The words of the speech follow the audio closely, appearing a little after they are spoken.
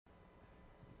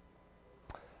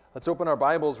Let's open our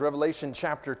Bibles, Revelation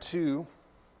chapter 2.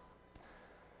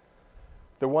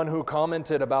 The one who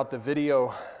commented about the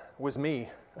video was me.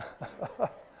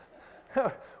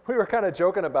 We were kind of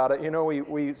joking about it. You know,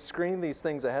 we screen these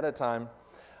things ahead of time,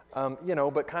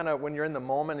 but kind of when you're in the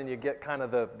moment and you get kind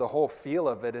of the whole feel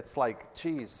of it, it's like,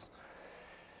 geez,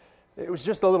 it was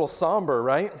just a little somber,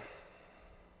 right?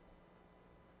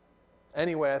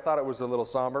 Anyway, I thought it was a little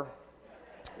somber.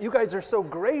 You guys are so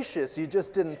gracious. You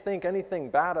just didn't think anything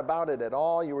bad about it at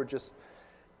all. You were just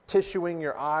tissuing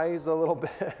your eyes a little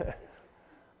bit.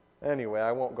 Anyway,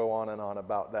 I won't go on and on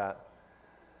about that.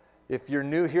 If you're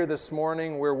new here this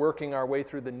morning, we're working our way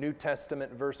through the New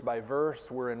Testament verse by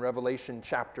verse. We're in Revelation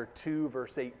chapter 2,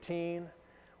 verse 18.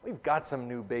 We've got some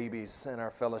new babies in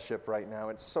our fellowship right now.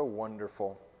 It's so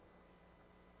wonderful.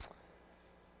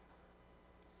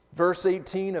 Verse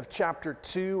 18 of chapter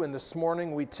 2, and this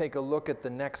morning we take a look at the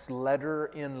next letter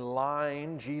in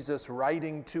line, Jesus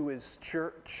writing to his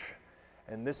church.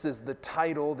 And this is the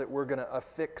title that we're going to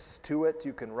affix to it.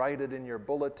 You can write it in your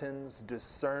bulletins,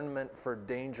 Discernment for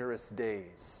Dangerous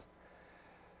Days.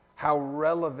 How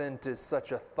relevant is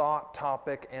such a thought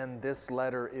topic and this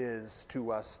letter is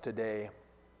to us today?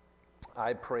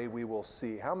 I pray we will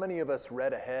see. How many of us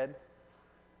read ahead?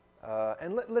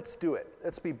 Let's do it.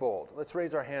 Let's be bold. Let's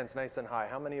raise our hands nice and high.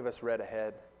 How many of us read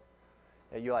ahead?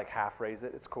 Yeah, you like half raise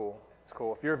it. It's cool. It's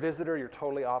cool. If you're a visitor, you're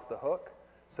totally off the hook,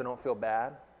 so don't feel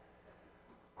bad.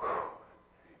 Whew.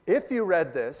 If you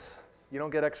read this, you don't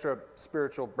get extra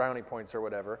spiritual brownie points or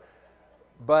whatever,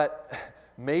 but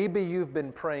maybe you've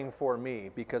been praying for me,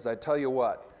 because I tell you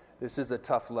what, this is a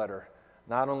tough letter.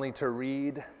 Not only to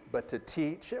read, but to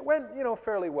teach. It went,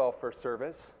 fairly well for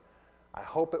service. I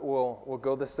hope it will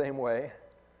go the same way.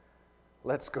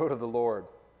 Let's go to the Lord.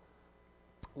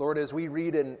 Lord, as we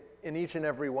read in each and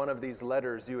every one of these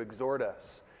letters, you exhort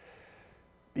us.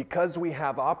 Because we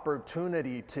have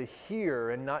opportunity to hear,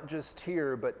 and not just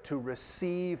hear, but to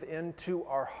receive into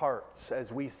our hearts,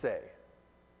 as we say,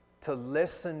 to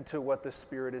listen to what the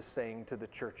Spirit is saying to the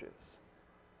churches.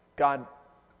 God,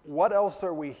 what else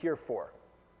are we here for?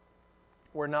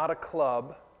 We're not a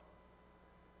club.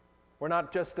 We're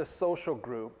not just a social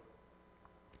group,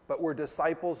 but we're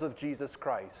disciples of Jesus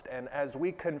Christ. And as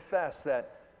we confess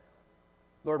that,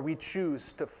 Lord, we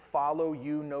choose to follow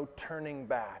you, no turning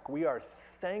back. We are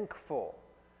thankful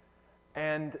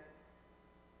and,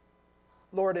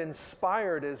 Lord,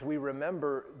 inspired as we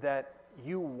remember that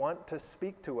you want to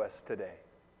speak to us today.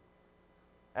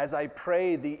 As I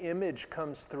pray, the image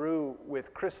comes through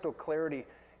with crystal clarity.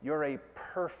 You're a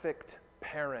perfect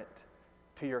parent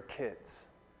to your kids.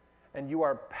 And you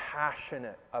are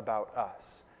passionate about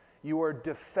us. You are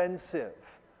defensive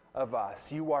of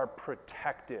us. You are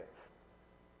protective.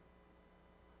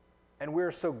 And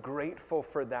we're so grateful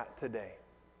for that today.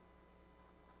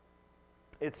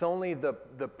 It's only the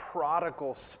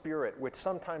prodigal spirit, which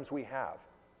sometimes we have,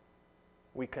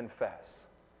 we confess,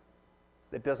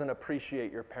 that doesn't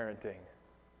appreciate your parenting.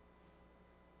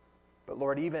 But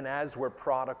Lord, even as we're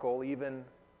prodigal, even,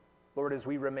 Lord, as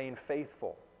we remain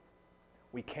faithful,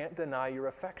 we can't deny your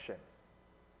affection,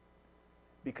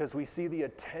 because we see the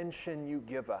attention you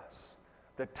give us,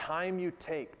 the time you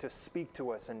take to speak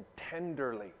to us and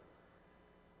tenderly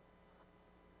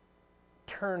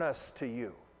turn us to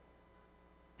you.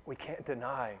 We can't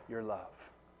deny your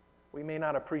love. We may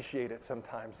not appreciate it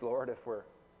sometimes, Lord, if we're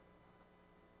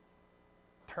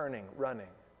turning,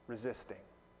 running, resisting,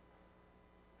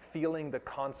 feeling the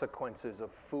consequences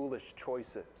of foolish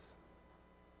choices.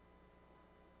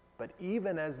 But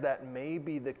even as that may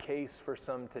be the case for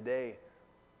some today,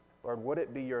 Lord, would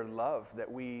it be your love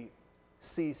that we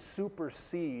see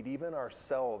supersede even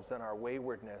ourselves and our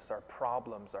waywardness, our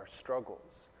problems, our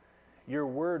struggles? Your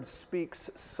word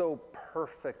speaks so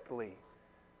perfectly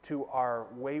to our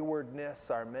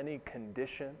waywardness, our many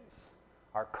conditions,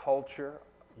 our culture,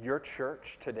 your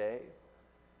church today.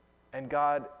 And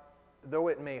God, though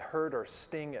it may hurt or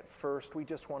sting at first, we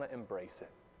just want to embrace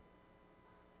it.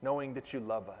 Knowing that you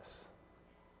love us,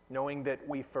 knowing that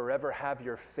we forever have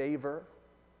your favor,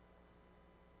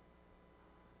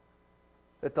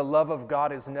 that the love of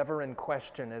God is never in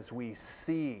question as we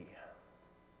see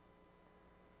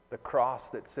the cross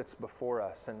that sits before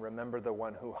us and remember the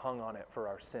one who hung on it for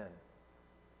our sin.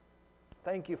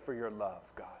 Thank you for your love,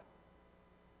 God.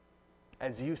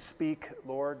 As you speak,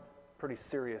 Lord, pretty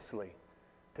seriously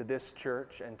to this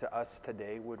church and to us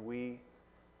today, would we,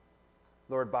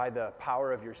 Lord, by the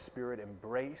power of your Spirit,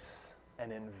 embrace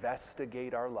and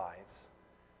investigate our lives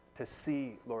to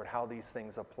see, Lord, how these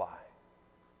things apply.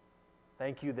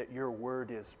 Thank you that your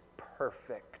word is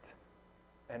perfect,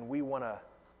 and we want to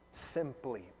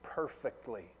simply,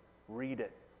 perfectly read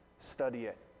it study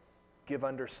it, give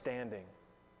understanding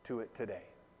to it today.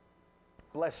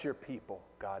 Bless your people,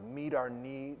 God. Meet our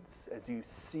needs as you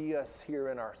see us here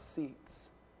in our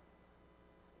seats.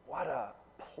 What a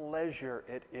pleasure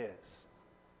it is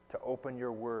to open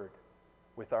your word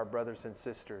with our brothers and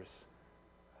sisters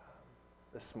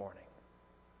this morning.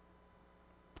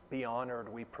 Be honored,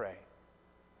 we pray.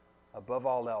 Above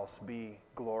all else, be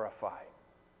glorified.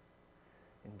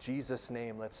 In Jesus'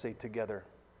 name, let's say together,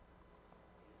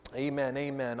 amen,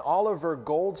 amen. Oliver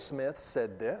Goldsmith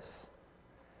said this.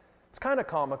 It's kind of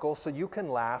comical, so you can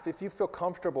laugh. If you feel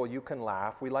comfortable, you can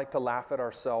laugh. We like to laugh at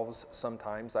ourselves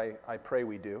sometimes. I pray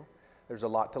we do. There's a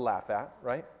lot to laugh at,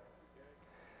 right?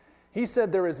 He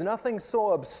said, there is nothing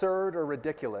so absurd or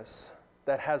ridiculous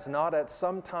that has not at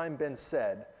some time been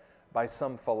said by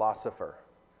some philosopher.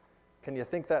 Can you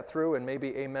think that through and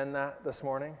maybe amen that this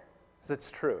morning? Because it's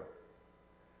true.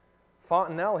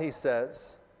 Fontenelle, he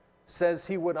says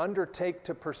he would undertake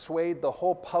to persuade the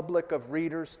whole public of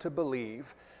readers to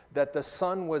believe that the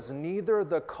sun was neither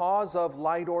the cause of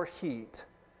light or heat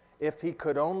if he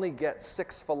could only get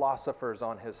 6 philosophers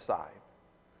on his side.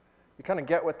 You kind of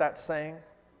get what that's saying?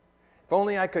 If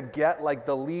only I could get like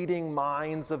the leading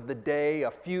minds of the day,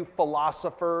 a few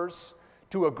philosophers,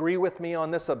 to agree with me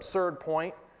on this absurd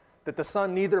point, that the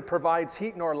sun neither provides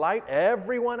heat nor light,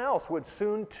 everyone else would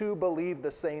soon too believe the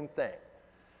same thing.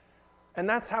 And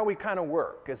that's how we kind of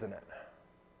work, isn't it?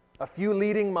 A few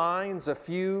leading minds, a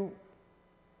few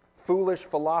foolish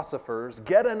philosophers,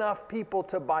 get enough people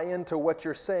to buy into what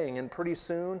you're saying, and pretty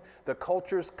soon the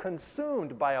culture's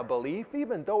consumed by a belief,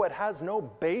 even though it has no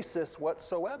basis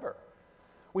whatsoever.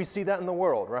 We see that in the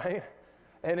world, right?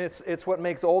 And it's what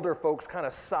makes older folks kind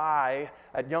of sigh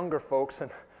at younger folks and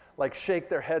like shake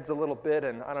their heads a little bit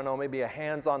and, I don't know, maybe a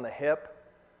hands on the hip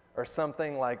or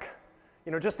something like,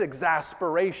 just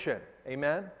exasperation.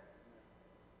 Amen?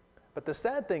 But the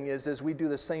sad thing is we do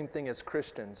the same thing as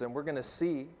Christians, and we're going to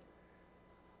see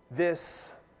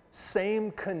this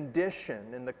same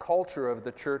condition in the culture of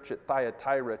the church at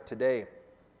Thyatira today.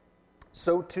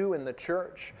 So too in the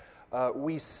church,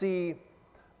 we see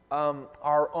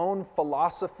our own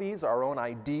philosophies, our own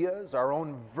ideas, our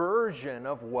own version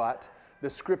of what the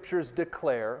Scriptures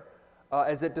declare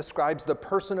as it describes the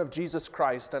person of Jesus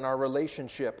Christ and our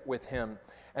relationship with Him.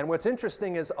 And what's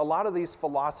interesting is a lot of these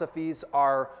philosophies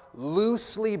are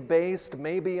loosely based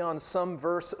maybe on some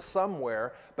verse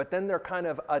somewhere, but then they're kind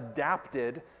of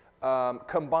adapted,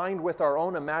 combined with our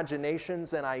own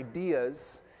imaginations and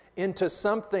ideas into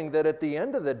something that at the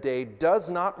end of the day does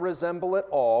not resemble at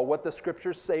all what the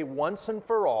Scriptures say once and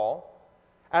for all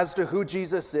as to who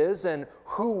Jesus is and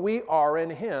who we are in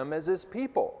Him as His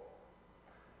people.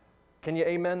 Can you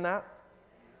amen that?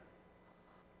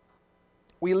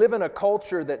 We live in a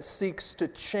culture that seeks to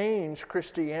change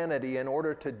Christianity in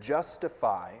order to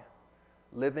justify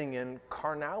living in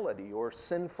carnality or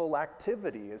sinful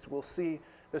activity, as we'll see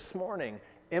this morning.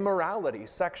 Immorality,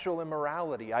 sexual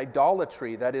immorality,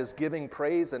 idolatry, that is giving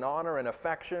praise and honor and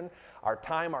affection, our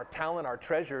time, our talent, our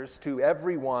treasures to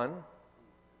everyone,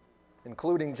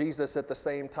 including Jesus at the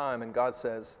same time. And God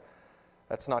says,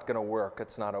 that's not going to work.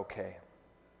 It's not okay.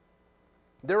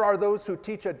 There are those who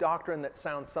teach a doctrine that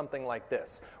sounds something like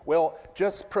this. Well,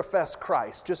 just profess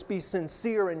Christ. Just be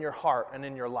sincere in your heart and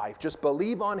in your life. Just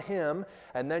believe on Him,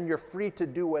 and then you're free to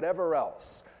do whatever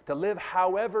else, to live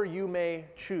however you may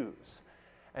choose.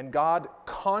 And God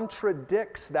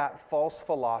contradicts that false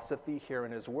philosophy here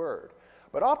in His Word.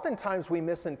 But oftentimes we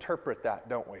misinterpret that,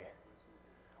 don't we?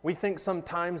 We think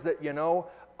sometimes that,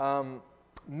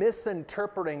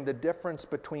 misinterpreting the difference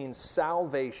between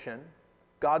salvation,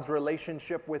 God's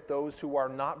relationship with those who are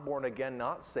not born again,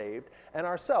 not saved, and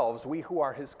ourselves, we who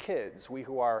are His kids, we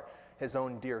who are His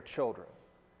own dear children.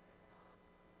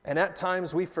 And at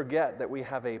times we forget that we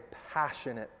have a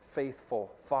passionate,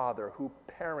 faithful Father who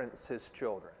parents His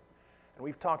children. And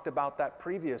we've talked about that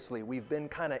previously. We've been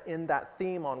kind of in that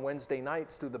theme on Wednesday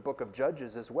nights through the book of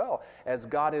Judges as well, as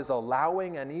God is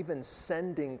allowing and even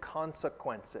sending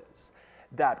consequences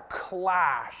that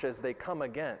clash as they come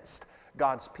against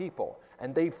God's people.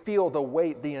 And they feel the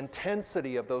weight, the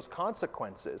intensity of those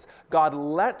consequences. God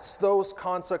lets those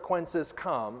consequences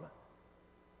come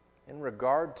in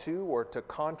regard to or to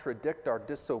contradict our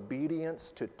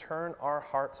disobedience, to turn our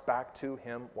hearts back to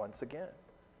Him once again.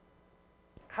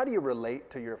 How do you relate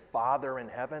to your Father in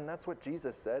heaven? That's what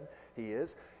Jesus said He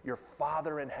is, your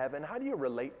Father in heaven. How do you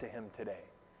relate to Him today?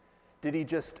 Did He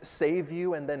just save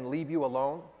you and then leave you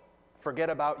alone? Forget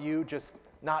about you, just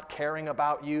not caring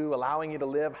about you, allowing you to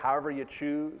live however you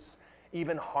choose,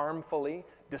 even harmfully,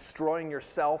 destroying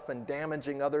yourself and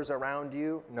damaging others around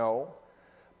you? No.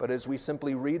 But as we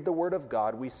simply read the Word of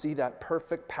God, we see that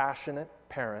perfect, passionate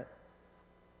parent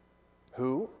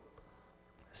who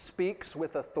speaks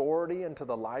with authority into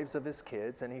the lives of his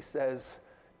kids, and he says,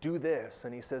 do this,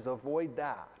 and he says, avoid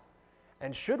that.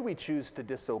 And should we choose to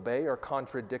disobey or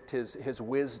contradict his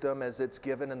wisdom as it's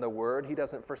given in the Word, he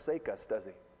doesn't forsake us, does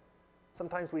he?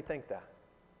 Sometimes we think that.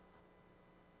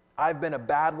 I've been a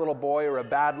bad little boy or a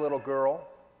bad little girl,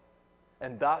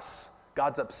 and thus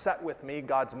God's upset with me,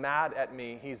 God's mad at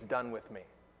me, he's done with me.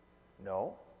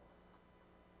 No.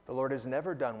 The Lord is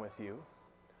never done with you.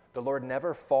 The Lord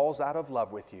never falls out of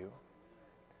love with you,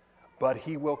 but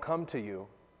he will come to you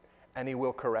and he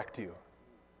will correct you.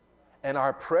 And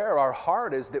our prayer, our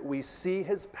heart is that we see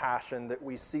his passion, that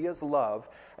we see his love,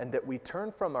 and that we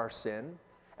turn from our sin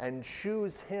and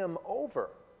choose him over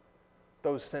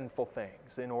those sinful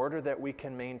things in order that we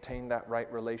can maintain that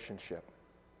right relationship.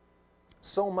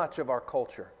 So much of our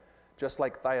culture, just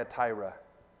like Thyatira,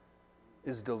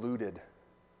 is deluded.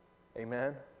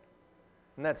 Amen?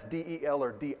 And that's D-E-L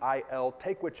or D-I-L.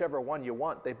 Take whichever one you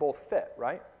want. They both fit,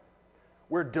 right?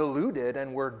 We're deluded,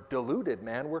 and we're deluded,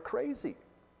 man. We're crazy.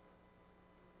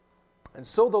 And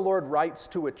so the Lord writes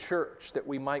to a church that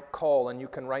we might call, and you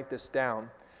can write this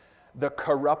down, the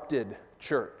corrupted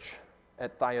church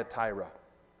at Thyatira.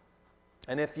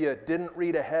 And if you didn't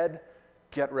read ahead,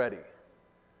 get ready.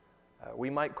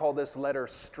 We might call this letter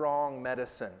strong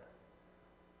medicine,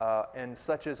 and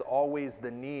such is always the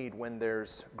need when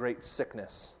there's great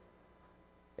sickness.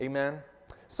 Amen?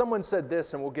 Someone said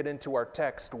this, and we'll get into our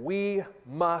text. We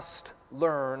must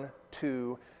learn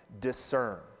to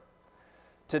discern.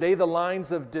 Today the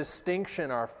lines of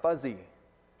distinction are fuzzy.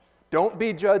 Don't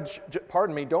be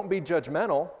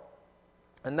judgmental,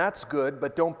 and that's good,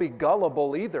 but don't be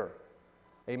gullible either.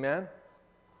 Amen?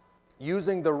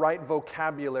 Using the right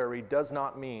vocabulary does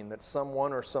not mean that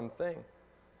someone or something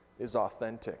is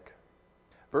authentic.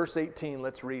 Verse 18,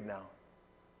 let's read now.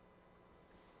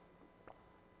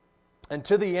 And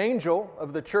to the angel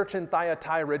of the church in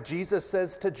Thyatira, Jesus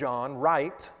says to John,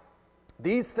 write,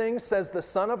 these things says the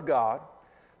Son of God,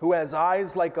 who has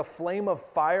eyes like a flame of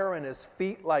fire and his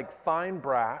feet like fine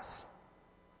brass.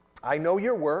 I know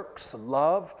your works,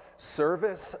 love,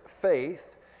 service, faith,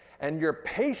 and your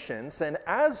patience, and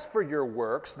as for your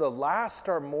works, the last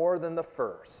are more than the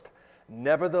first.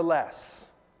 Nevertheless,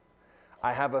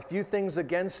 I have a few things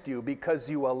against you, because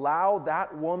you allow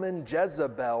that woman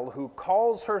Jezebel, who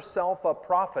calls herself a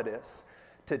prophetess,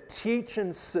 to teach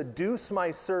and seduce my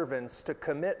servants to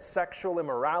commit sexual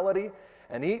immorality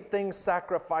and eat things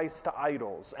sacrificed to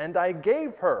idols. And I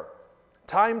gave her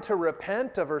time to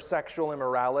repent of her sexual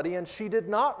immorality, and she did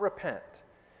not repent.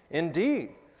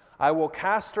 Indeed, I will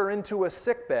cast her into a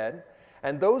sickbed,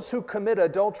 and those who commit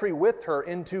adultery with her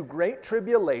into great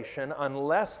tribulation,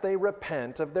 unless they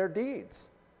repent of their deeds.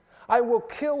 I will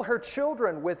kill her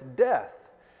children with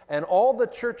death, and all the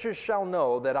churches shall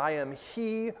know that I am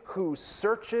he who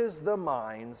searches the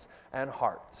minds and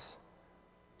hearts.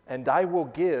 And I will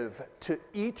give to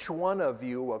each one of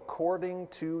you according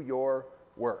to your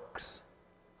works.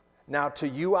 Now to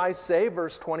you I say,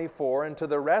 verse 24, and to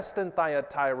the rest in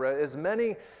Thyatira, as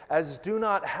many as do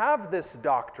not have this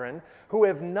doctrine, who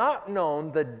have not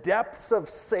known the depths of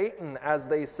Satan, as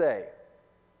they say,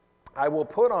 I will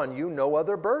put on you no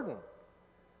other burden.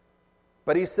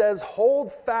 But he says,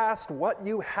 hold fast what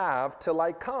you have till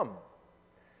I come.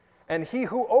 And he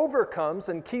who overcomes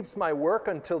and keeps my work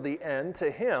until the end, to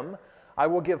him I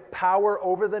will give power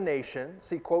over the nations.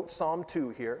 He quotes Psalm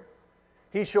 2 here.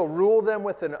 He shall rule them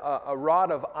with a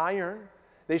rod of iron.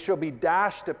 They shall be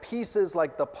dashed to pieces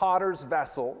like the potter's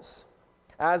vessels,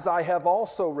 as I have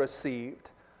also received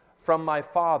from my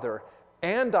Father.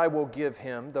 And I will give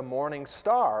him the morning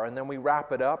star. And then we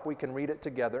wrap it up. We can read it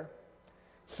together.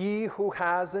 He who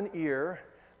has an ear,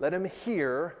 let him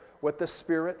hear what the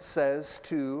Spirit says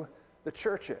to the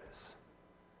churches.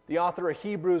 The author of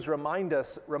Hebrews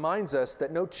reminds us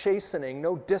that no chastening,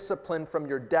 no discipline from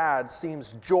your dad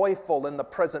seems joyful in the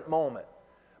present moment,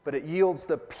 but it yields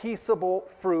the peaceable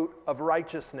fruit of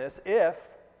righteousness if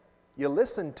you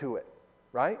listen to it,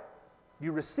 right?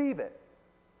 You receive it.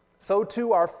 So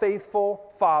too our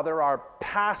faithful Father, our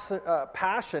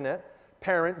passionate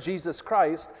parent, Jesus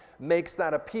Christ, makes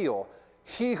that appeal.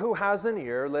 He who has an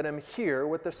ear, let him hear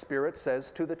what the Spirit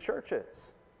says to the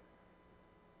churches.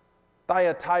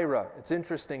 Thyatira, it's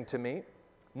interesting to me,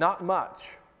 not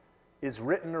much is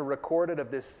written or recorded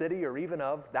of this city or even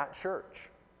of that church.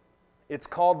 It's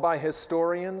called by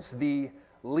historians the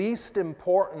least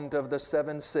important of the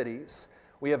 7 cities.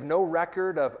 We have no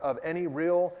record of any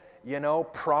real,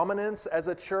 prominence as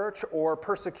a church or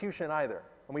persecution either.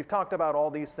 And we've talked about all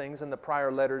these things in the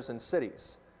prior letters and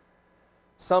cities.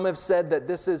 Some have said that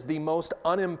this is the most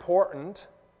unimportant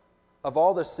of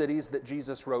all the cities that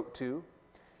Jesus wrote to.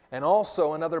 And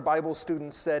also, another Bible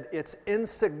student said it's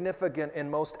insignificant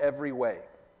in most every way.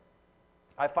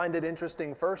 I find it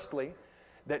interesting, firstly,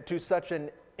 that to such an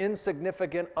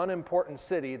insignificant, unimportant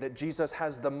city that Jesus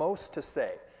has the most to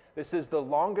say. This is the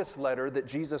longest letter that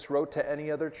Jesus wrote to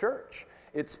any other church.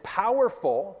 It's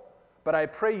powerful, but I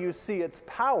pray you see its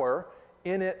power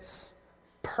in its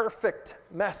perfect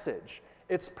message,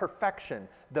 its perfection,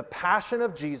 the passion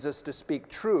of Jesus to speak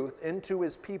truth into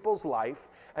his people's life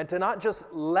and to not just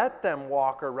let them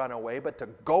walk or run away, but to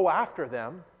go after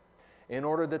them in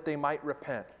order that they might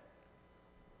repent.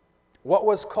 What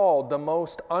was called the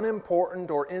most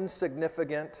unimportant or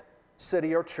insignificant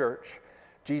city or church,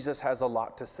 Jesus has a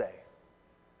lot to say.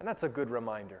 And that's a good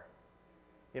reminder.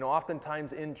 You know,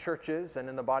 oftentimes in churches and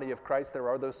in the body of Christ, there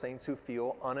are those saints who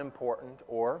feel unimportant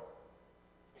or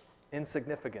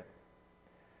insignificant.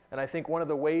 And I think one of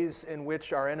the ways in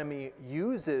which our enemy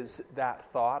uses that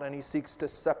thought, and he seeks to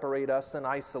separate us and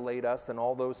isolate us and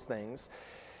all those things,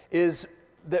 is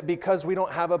that because we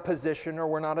don't have a position or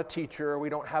we're not a teacher or we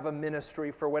don't have a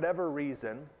ministry for whatever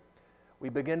reason, we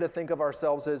begin to think of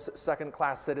ourselves as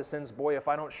second-class citizens. Boy, if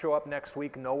I don't show up next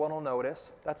week, no one will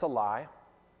notice. That's a lie.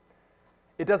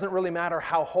 It doesn't really matter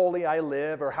how holy I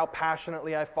live or how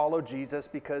passionately I follow Jesus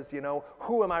because, you know,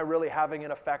 who am I really having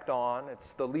an effect on?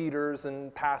 It's the leaders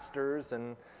and pastors,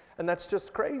 and that's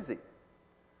just crazy.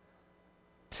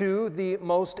 To the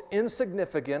most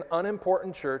insignificant,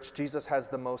 unimportant church, Jesus has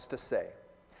the most to say.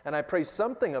 And I pray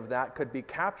something of that could be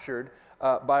captured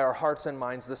by our hearts and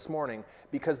minds this morning,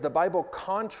 because the Bible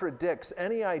contradicts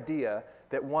any idea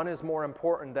that one is more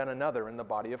important than another in the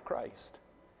body of Christ.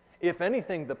 If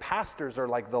anything, the pastors are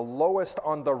like the lowest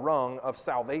on the rung of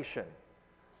salvation,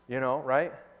 you know,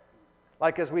 right?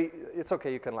 Like it's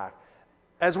okay, you can laugh.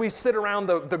 As we sit around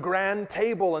the grand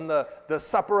table and the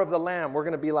supper of the Lamb, we're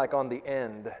going to be like on the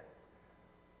end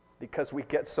because we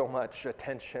get so much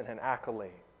attention and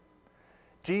accolade.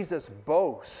 Jesus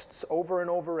boasts over and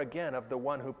over again of the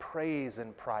one who prays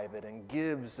in private and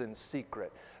gives in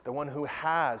secret, the one who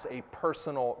has a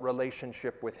personal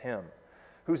relationship with him,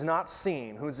 who's not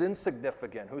seen, who's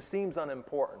insignificant, who seems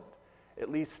unimportant,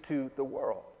 at least to the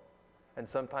world and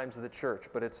sometimes the church,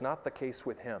 but it's not the case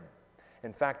with him.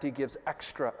 In fact, he gives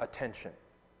extra attention,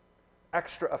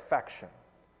 extra affection,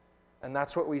 and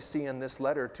that's what we see in this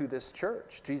letter to this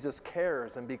church. Jesus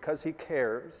cares, and because he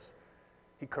cares,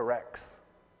 he corrects.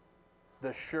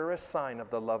 The surest sign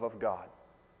of the love of God.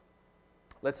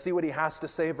 Let's see what he has to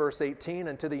say, verse 18.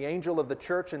 And to the angel of the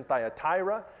church in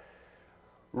Thyatira,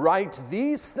 write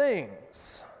these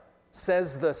things,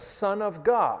 says the Son of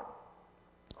God,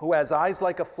 who has eyes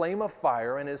like a flame of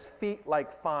fire and his feet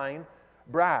like fine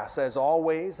brass. As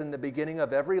always, in the beginning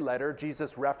of every letter,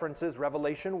 Jesus references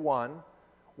Revelation 1,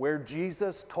 where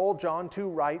Jesus told John to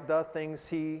write the things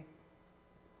he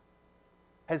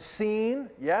has seen,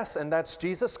 yes, and that's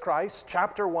Jesus Christ,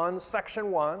 chapter 1,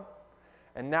 section 1.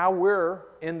 And now we're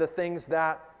in the things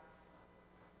that,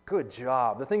 good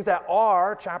job, the things that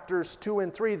are, chapters 2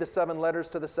 and 3, the 7 letters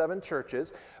to the 7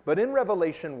 churches. But in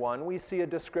Revelation 1, we see a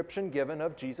description given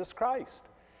of Jesus Christ.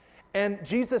 And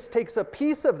Jesus takes a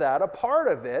piece of that, a part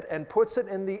of it, and puts it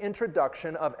in the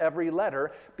introduction of every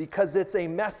letter because it's a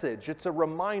message, it's a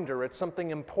reminder, it's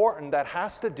something important that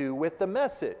has to do with the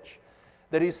message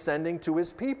that he's sending to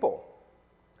his people.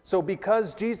 So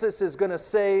because Jesus is going to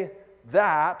say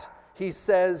that, he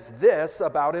says this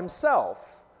about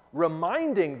himself,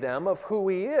 reminding them of who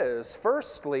he is.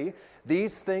 Firstly,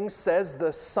 these things says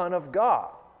the Son of God.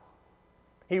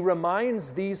 He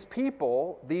reminds these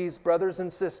people, these brothers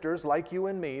and sisters like you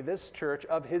and me, this church,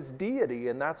 of his deity,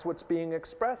 and that's what's being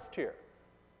expressed here.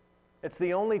 It's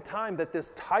the only time that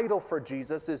this title for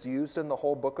Jesus is used in the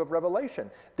whole book of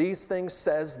Revelation. These things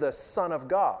says the Son of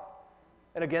God.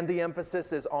 And again, the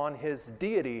emphasis is on his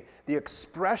deity. The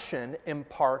expression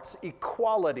imparts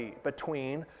equality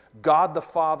between God the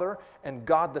Father and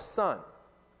God the Son.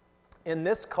 In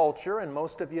this culture, and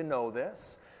most of you know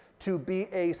this, to be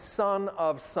a son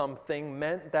of something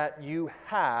meant that you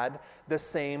had the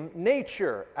same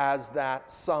nature as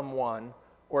that someone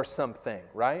or something,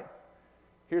 right?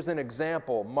 Here's an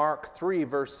example, Mark 3,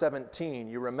 verse 17.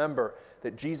 You remember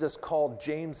that Jesus called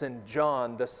James and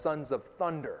John the sons of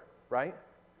thunder, right?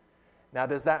 Now,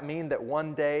 does that mean that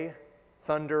one day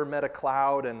thunder met a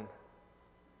cloud and,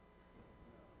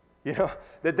 you know,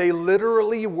 that they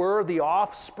literally were the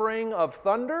offspring of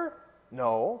thunder?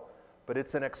 No, but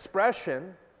it's an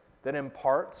expression that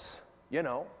imparts, you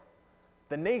know,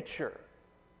 the nature,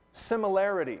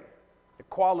 similarity.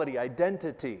 equality,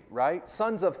 identity, right?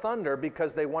 Sons of thunder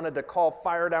because they wanted to call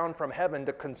fire down from heaven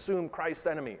to consume Christ's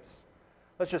enemies.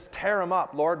 Let's just tear them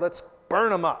up, Lord. Let's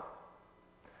burn them up.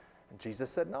 And Jesus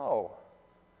said, no,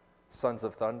 sons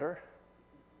of thunder.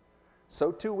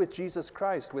 So too with Jesus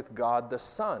Christ, with God the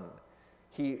Son.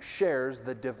 He shares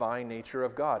the divine nature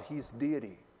of God. He's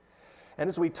deity. And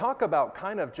as we talk about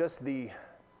kind of just the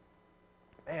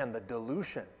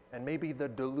dilution and maybe the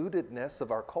dilutedness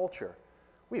of our culture,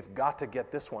 we've got to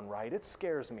get this one right. It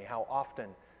scares me how often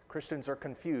Christians are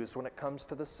confused when it comes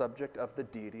to the subject of the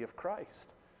deity of Christ.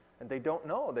 And they don't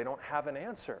know. They don't have an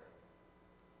answer.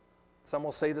 Some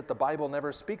will say that the Bible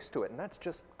never speaks to it, and that's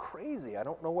just crazy. I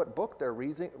don't know what book they're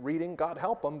reading, God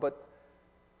help them, but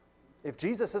if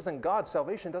Jesus isn't God,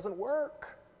 salvation doesn't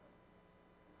work,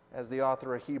 as the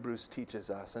author of Hebrews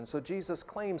teaches us. And so Jesus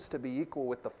claims to be equal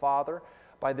with the Father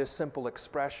by this simple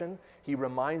expression. He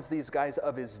reminds these guys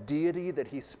of his deity, that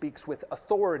he speaks with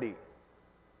authority.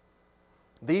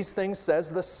 These things says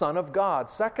the Son of God.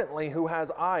 Secondly, who has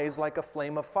eyes like a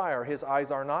flame of fire. His eyes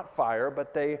are not fire,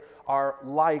 but they are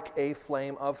like a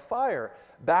flame of fire.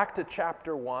 Back to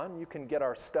chapter 1. You can get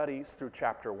our studies through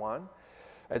chapter 1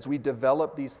 as we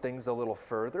develop these things a little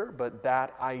further. But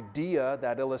that idea,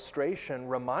 that illustration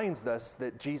reminds us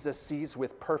that Jesus sees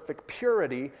with perfect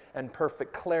purity and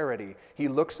perfect clarity. He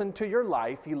looks into your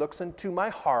life. He looks into my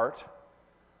heart,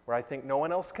 where I think no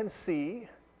one else can see.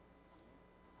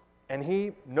 And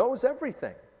he knows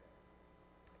everything.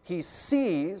 He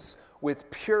sees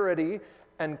with purity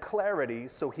and clarity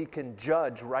so he can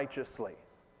judge righteously.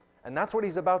 And that's what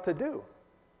he's about to do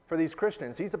for these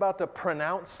Christians. He's about to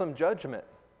pronounce some judgment,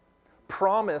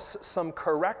 promise some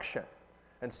correction.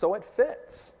 And so it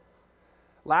fits.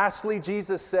 Lastly,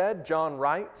 Jesus said, John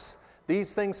writes,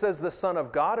 these things says the Son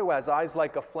of God, who has eyes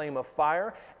like a flame of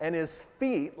fire and his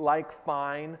feet like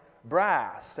fine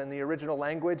brass. In the original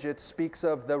language, it speaks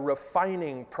of the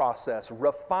refining process,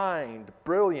 refined,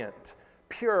 brilliant,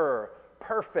 pure,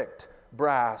 perfect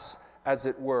brass, as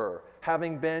it were,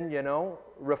 having been,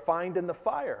 refined in the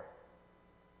fire.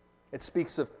 It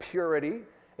speaks of purity.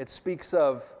 It speaks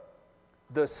of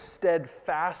the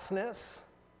steadfastness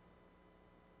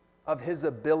of his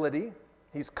ability.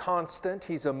 He's constant.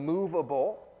 He's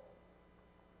immovable.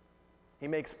 He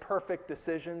makes perfect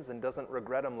decisions and doesn't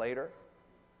regret them later.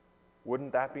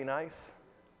 Wouldn't that be nice?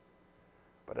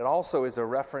 But it also is a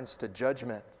reference to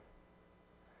judgment.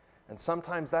 And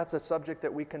sometimes that's a subject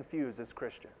that we confuse as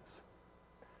Christians.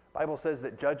 The Bible says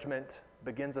that judgment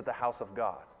begins at the house of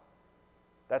God.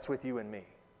 That's with you and me.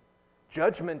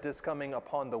 Judgment is coming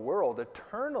upon the world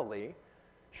eternally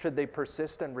should they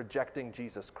persist in rejecting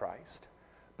Jesus Christ.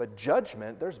 But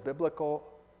judgment, there's biblical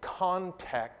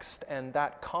context, and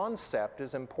that concept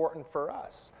is important for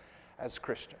us as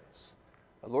Christians.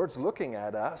 The Lord's looking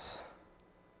at us,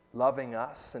 loving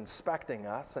us, inspecting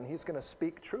us, and he's going to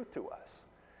speak truth to us.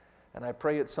 And I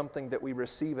pray it's something that we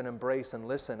receive and embrace and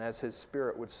listen as his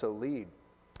Spirit would so lead.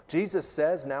 Jesus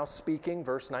says, now speaking,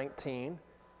 verse 19,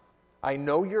 I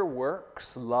know your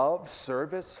works, love,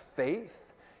 service,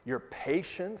 faith, your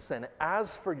patience, and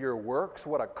as for your works,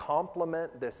 what a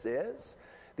compliment this is.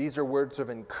 These are words of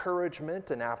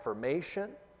encouragement and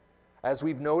affirmation. As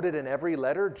we've noted in every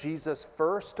letter, Jesus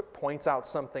first points out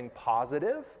something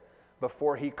positive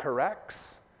before he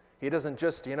corrects. He doesn't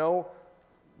just,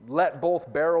 let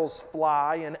both barrels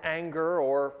fly in anger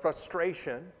or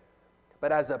frustration.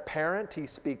 But as a parent, he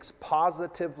speaks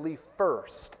positively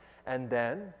first, and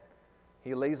then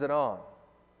he lays it on.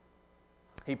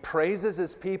 He praises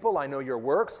his people. I know your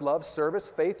works, love, service,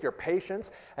 faith, your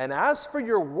patience. And as for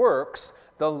your works,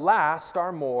 the last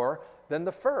are more than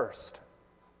the first.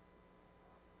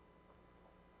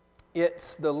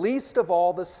 It's the least of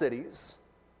all the cities,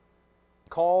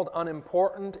 called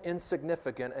unimportant,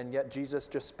 insignificant, and yet Jesus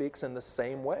just speaks in the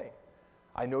same way.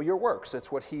 I know your works.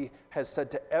 It's what he has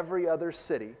said to every other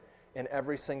city in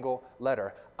every single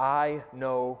letter. I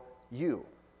know you.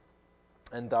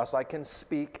 And thus I can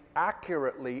speak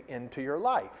accurately into your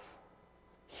life.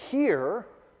 Hear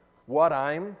what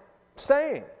I'm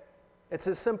saying. It's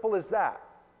as simple as that.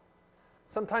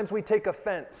 Sometimes we take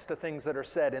offense to things that are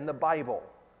said in the Bible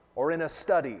or in a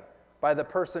study by the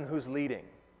person who's leading.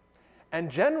 And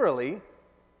generally,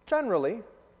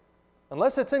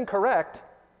 unless it's incorrect,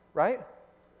 right?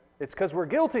 It's because we're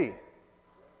guilty,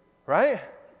 right?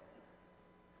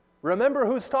 Remember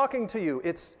who's talking to you.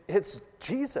 It's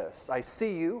Jesus. I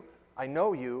see you. I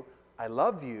know you. I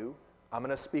love you. I'm going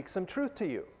to speak some truth to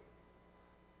you.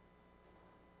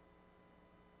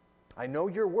 I know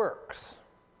your works.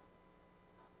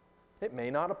 It may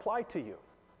not apply to you.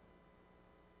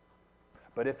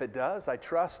 But if it does, I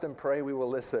trust and pray we will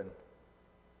listen.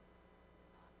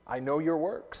 I know your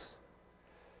works.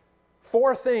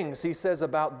 4 things he says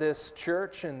about this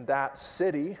church and that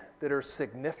city that are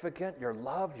significant. Your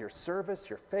love, your service,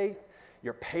 your faith,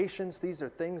 your patience. These are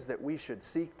things that we should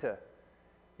seek to,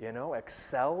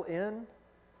 excel in.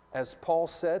 As Paul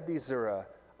said, these are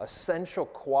essential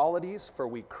qualities for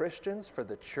we Christians, for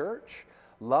the church.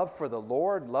 Love for the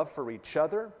Lord, love for each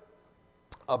other.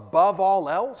 Above all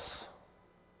else,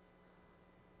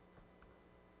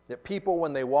 that people,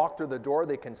 when they walk through the door,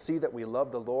 they can see that we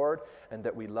love the Lord and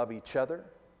that we love each other.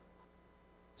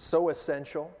 So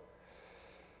essential.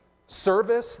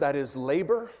 Service, that is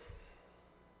labor.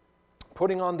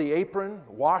 Putting on the apron,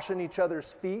 washing each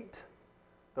other's feet.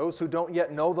 Those who don't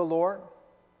yet know the Lord.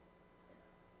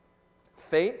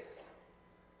 Faith,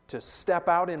 to step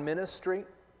out in ministry.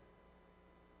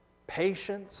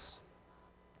 Patience,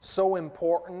 so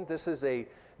important. This is a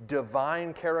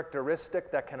divine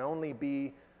characteristic that can only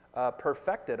be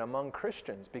perfected among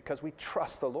Christians because we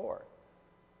trust the Lord.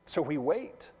 So we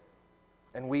wait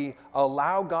and we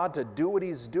allow God to do what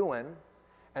He's doing,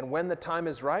 and when the time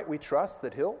is right, we trust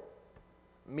that He'll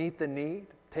meet the need,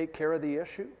 take care of the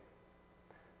issue.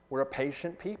 We're a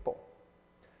patient people.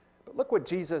 But look what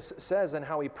Jesus says and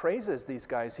how He praises these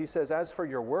guys. He says, as for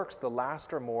your works, the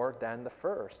last are more than the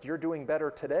first. You're doing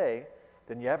better today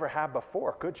than you ever have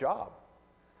before. Good job.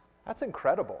 That's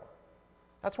incredible.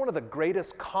 That's one of the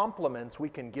greatest compliments we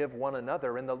can give one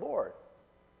another in the Lord.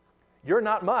 You're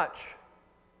not much,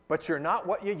 but you're not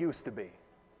what you used to be.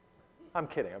 I'm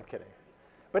kidding.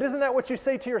 But isn't that what you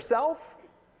say to yourself?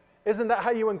 Isn't that how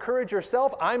you encourage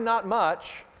yourself? I'm not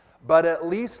much, but at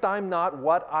least I'm not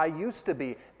what I used to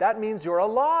be. That means you're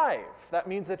alive. That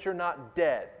means that you're not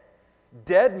dead.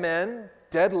 Dead men,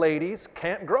 dead ladies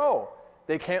can't grow.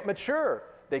 They can't mature.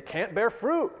 They can't bear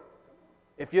fruit.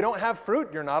 If you don't have fruit,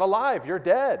 you're not alive. You're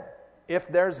dead. If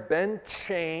there's been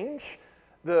change,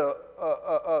 the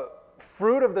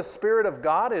fruit of the Spirit of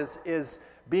God is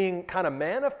being kind of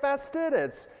manifested.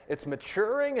 It's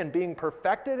maturing and being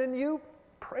perfected in you.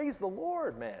 Praise the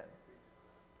Lord, man.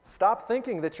 Stop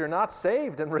thinking that you're not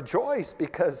saved and rejoice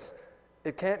because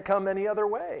it can't come any other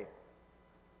way.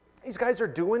 These guys are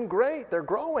doing great. They're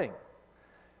growing.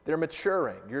 They're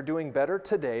maturing. You're doing better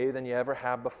today than you ever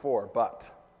have before.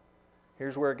 But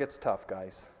here's where it gets tough,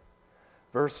 guys.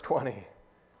 Verse 20.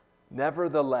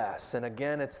 Nevertheless, and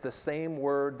again, it's the same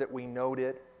word that we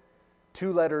noted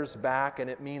 2 letters back, and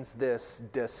it means this: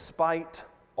 despite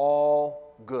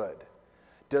all good.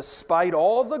 Despite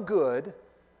all the good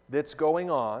that's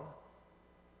going on,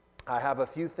 I have a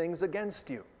few things against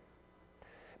you.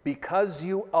 Because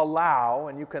you allow,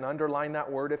 and you can underline that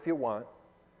word if you want,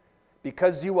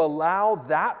 because you allow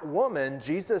that woman,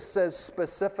 Jesus says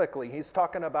specifically, he's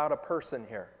talking about a person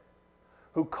here,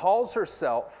 who calls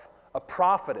herself a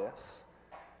prophetess,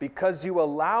 because you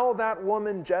allow that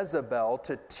woman Jezebel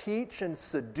to teach and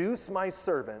seduce my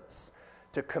servants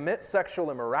to commit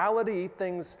sexual immorality, eat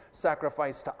things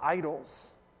sacrificed to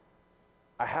idols,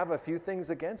 I have a few things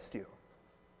against you.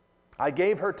 I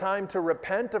gave her time to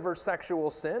repent of her sexual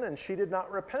sin, and she did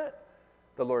not repent,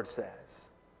 the Lord says.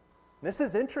 This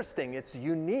is interesting. It's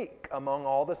unique among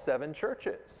all the 7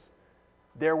 churches.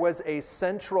 There was a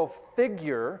central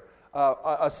figure,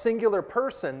 a singular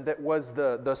person that was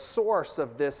the source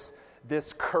of this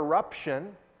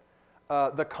corruption,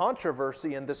 the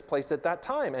controversy in this place at that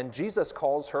time. And Jesus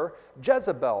calls her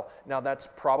Jezebel. Now, that's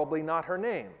probably not her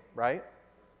name, right?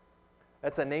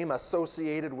 That's a name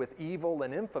associated with evil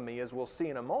and infamy, as we'll see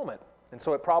in a moment. And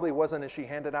so it probably wasn't as she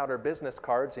handed out her business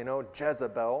cards,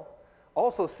 Jezebel.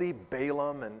 Also see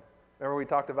Balaam, and remember we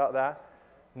talked about that?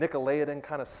 Nicolaitan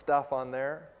kind of stuff on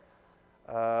there.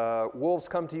 Wolves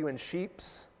come to you in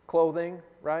sheep's clothing,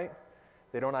 right?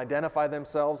 They don't identify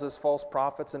themselves as false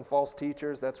prophets and false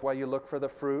teachers. That's why you look for the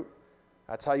fruit.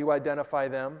 That's how you identify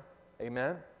them.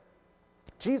 Amen?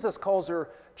 Jesus calls her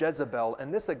Jezebel,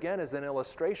 and this again is an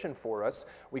illustration for us.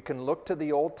 We can look to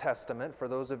the Old Testament. For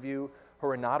those of you who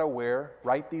are not aware,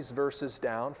 write these verses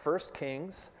down. 1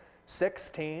 Kings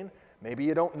 16. Maybe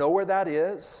you don't know where that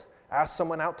is. Ask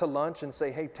someone out to lunch and say,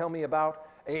 hey, tell me about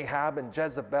Ahab and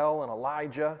Jezebel and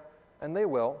Elijah, and they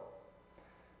will.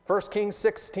 1 Kings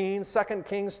 16, 2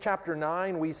 Kings chapter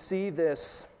 9, we see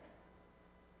this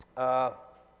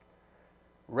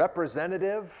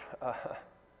representative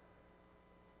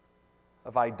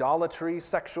of idolatry,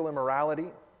 sexual immorality.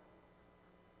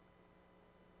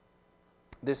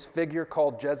 This figure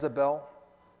called Jezebel.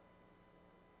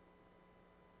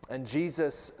 And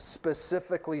Jesus,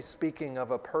 specifically speaking of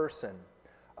a person,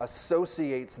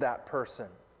 associates that person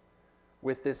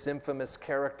with this infamous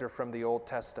character from the Old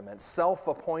Testament,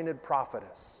 self-appointed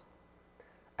prophetess,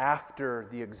 after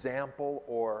the example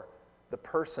or the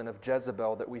person of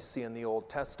Jezebel that we see in the Old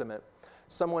Testament.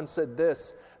 Someone said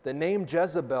this: the name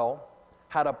Jezebel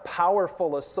had a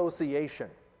powerful association.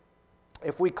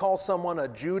 If we call someone a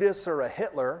Judas or a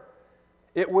Hitler,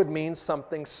 it would mean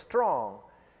something strong.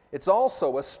 It's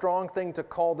also a strong thing to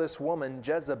call this woman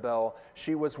Jezebel.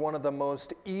 She was one of the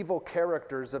most evil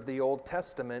characters of the Old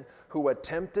Testament who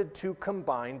attempted to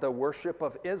combine the worship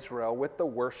of Israel with the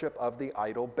worship of the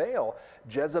idol Baal.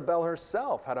 Jezebel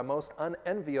herself had a most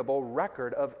unenviable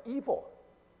record of evil.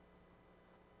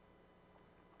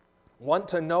 Want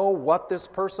to know what this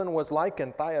person was like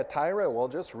in Thyatira? Well,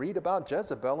 just read about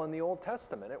Jezebel in the Old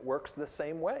Testament. It works the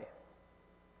same way.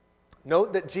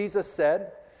 Note that Jesus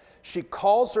said, she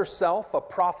calls herself a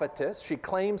prophetess. She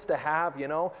claims to have,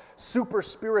 super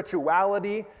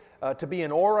spirituality, to be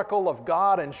an oracle of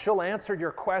God, and she'll answer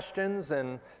your questions,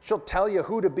 and she'll tell you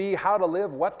who to be, how to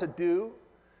live, what to do.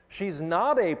 She's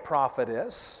not a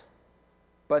prophetess,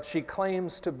 but she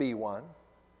claims to be one.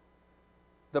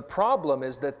 The problem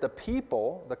is that the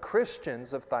people, the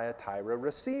Christians of Thyatira,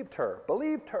 received her,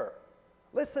 believed her,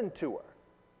 listened to her.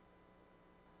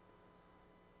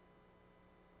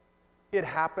 It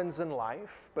happens in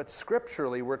life, but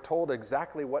scripturally we're told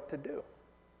exactly what to do.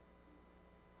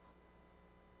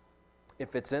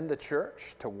 If it's in the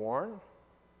church, to warn,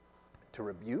 to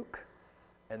rebuke,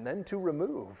 and then to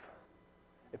remove.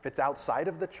 If it's outside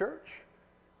of the church,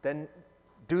 then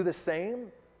do the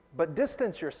same, but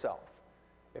distance yourself.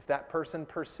 If that person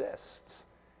persists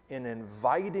in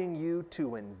inviting you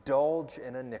to indulge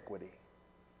in iniquity,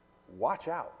 watch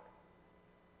out.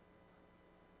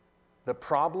 The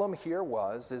problem here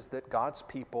is that God's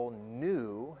people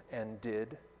knew and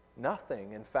did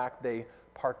nothing. In fact, they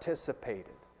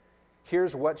participated.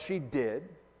 Here's what she did,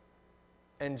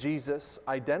 and Jesus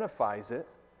identifies it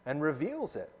and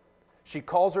reveals it. She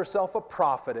calls herself a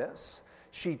prophetess.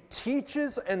 She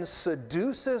teaches and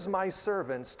seduces my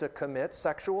servants to commit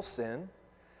sexual sin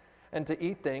and to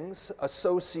eat things,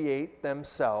 associate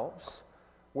themselves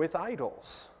with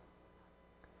idols.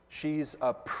 She's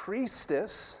a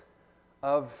priestess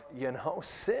of,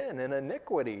 sin and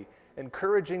iniquity,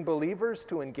 encouraging believers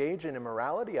to engage in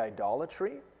immorality,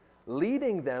 idolatry,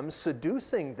 leading them,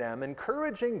 seducing them,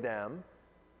 encouraging them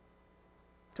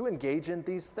to engage in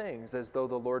these things as though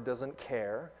the Lord doesn't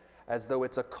care, as though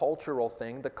it's a cultural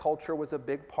thing. The culture was a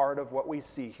big part of what we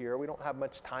see here. We don't have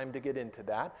much time to get into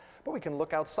that, but we can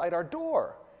look outside our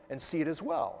door and see it as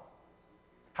well.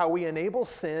 How we enable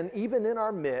sin even in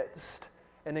our midst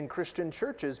and in Christian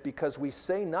churches because we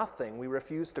say nothing, we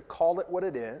refuse to call it what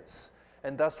it is,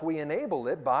 and thus we enable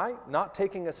it by not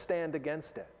taking a stand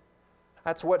against it.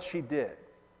 That's what she did.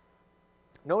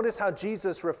 Notice how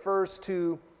Jesus refers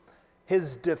to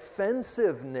his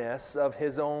defensiveness of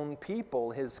his own people,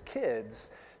 his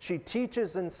kids. She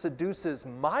teaches and seduces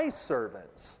my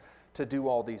servants to do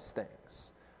all these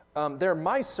things. They're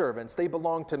my servants. They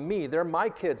belong to me. They're my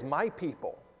kids, my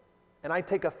people. And I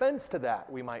take offense to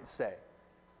that, we might say,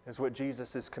 is what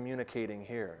Jesus is communicating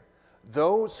here.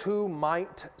 Those who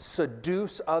might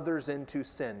seduce others into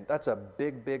sin, that's a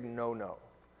big, big no-no.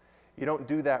 You don't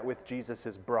do that with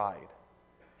Jesus' bride.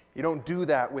 You don't do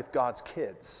that with God's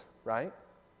kids, right?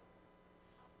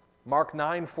 Mark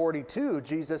 9:42,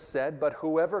 Jesus said, "But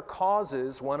whoever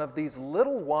causes one of these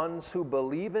little ones who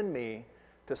believe in me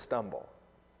to stumble,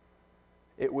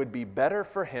 it would be better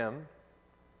for him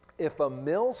if a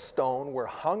millstone were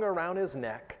hung around his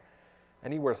neck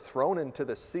and he were thrown into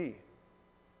the sea."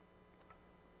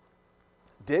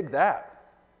 Dig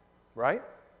that, right?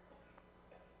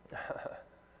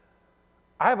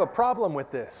 I have a problem with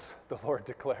this, the Lord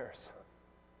declares.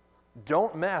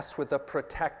 Don't mess with a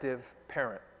protective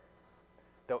parent.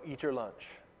 They'll eat your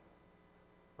lunch,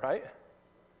 right?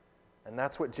 And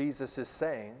that's what Jesus is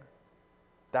saying.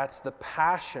 That's the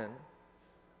passion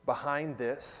behind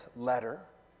this letter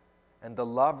and the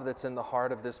love that's in the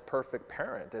heart of this perfect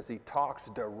parent as he talks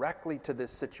directly to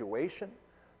this situation,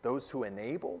 those who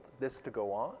enabled this to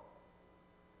go on.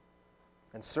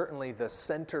 And certainly the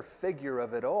center figure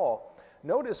of it all.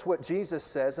 Notice what Jesus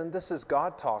says, and this is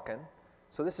God talking,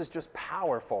 so this is just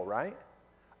powerful, right?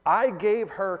 I gave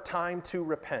her time to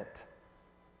repent,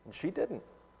 and she didn't.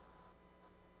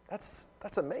 That's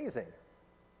amazing.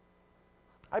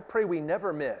 I pray we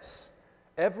never miss,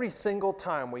 every single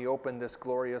time we open this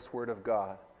glorious Word of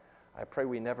God, I pray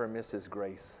we never miss His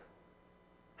grace.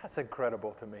 That's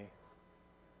incredible to me.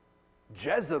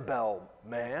 Jezebel,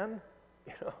 man,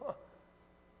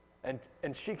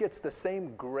 And she gets the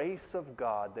same grace of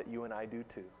God that you and I do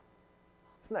too.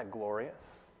 Isn't that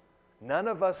glorious? None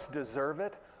of us deserve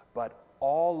it, but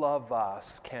all of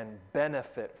us can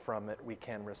benefit from it, we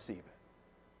can receive it.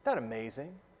 Isn't that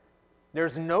amazing?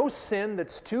 There's no sin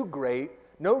that's too great,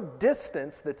 no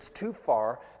distance that's too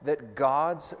far that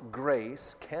God's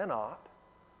grace cannot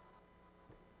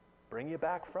bring you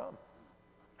back from.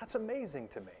 That's amazing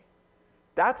to me.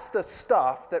 That's the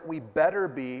stuff that we better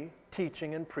be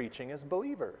teaching and preaching as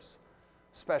believers,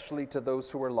 especially to those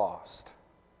who are lost.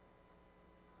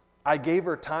 I gave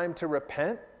her time to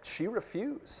repent. She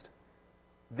refused.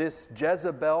 This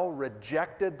Jezebel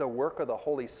rejected the work of the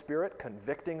Holy Spirit,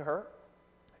 convicting her.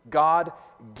 God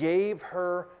gave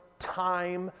her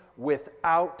time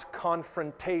without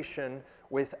confrontation,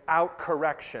 without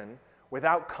correction,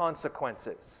 without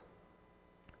consequences.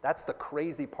 That's the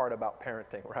crazy part about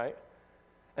parenting, right?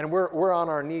 And we're on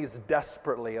our knees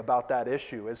desperately about that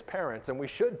issue as parents, and we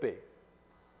should be.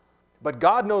 But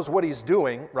God knows what He's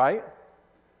doing, right?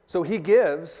 So He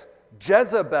gives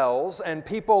Jezebels and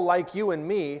people like you and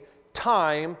me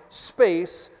time,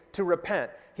 space to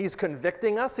repent. He's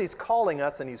convicting us, He's calling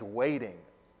us, and He's waiting.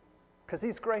 Because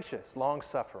He's gracious,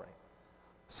 long-suffering,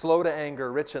 slow to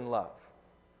anger, rich in love.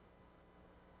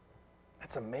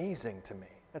 That's amazing to me.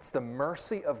 That's the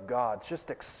mercy of God. It's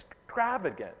just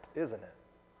extravagant, isn't it?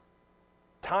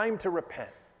 Time to repent.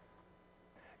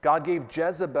 God gave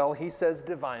Jezebel, He says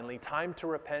divinely, time to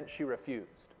repent. She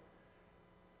refused.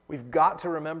 We've got to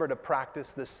remember to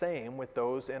practice the same with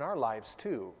those in our lives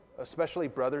too, especially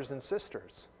brothers and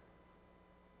sisters.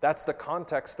 That's the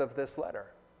context of this letter.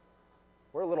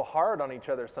 We're a little hard on each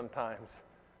other sometimes,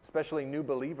 especially new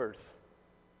believers.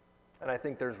 And I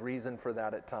think there's reason for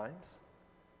that at times.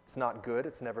 It's not good.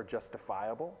 It's never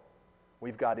justifiable.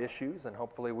 We've got issues, and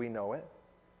hopefully we know it.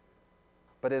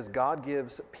 But as God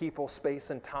gives people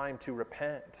space and time to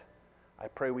repent, I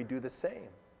pray we do the same.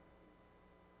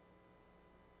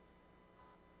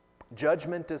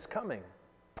 Judgment is coming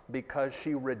because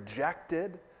she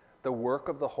rejected the work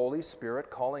of the Holy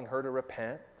Spirit calling her to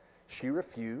repent. She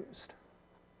refused.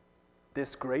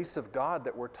 This grace of God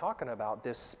that we're talking about,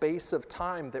 this space of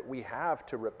time that we have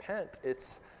to repent,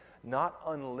 it's not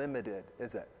unlimited,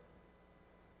 is it?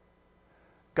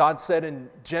 God said in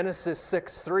Genesis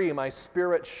 6:3, "My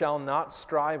spirit shall not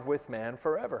strive with man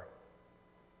forever."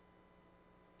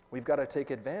 We've got to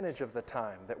take advantage of the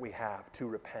time that we have to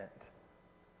repent.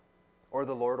 Or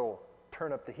the Lord will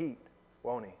turn up the heat,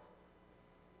 won't He?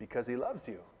 Because He loves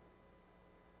you.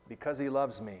 Because He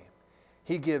loves me.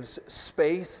 He gives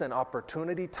space and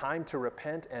opportunity, time to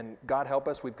repent, and God help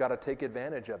us, we've got to take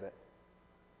advantage of it.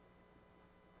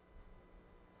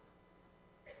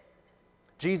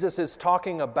 Jesus is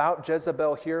talking about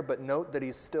Jezebel here, but note that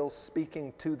He's still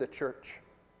speaking to the church.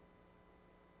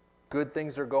 Good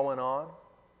things are going on,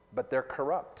 but they're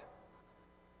corrupt.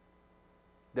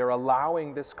 They're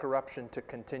allowing this corruption to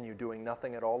continue, doing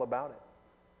nothing at all about it.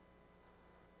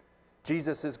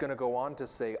 Jesus is going to go on to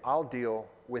say, I'll deal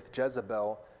with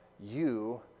Jezebel.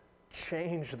 You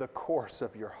change the course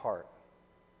of your heart.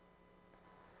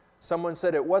 Someone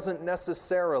said it wasn't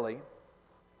necessarily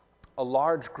a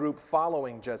large group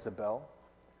following Jezebel,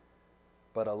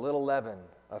 but a little leaven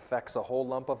affects a whole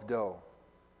lump of dough.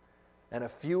 And a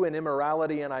few in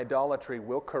immorality and idolatry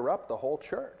will corrupt the whole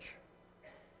church,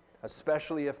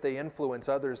 especially if they influence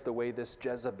others the way this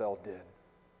Jezebel did.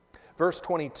 Verse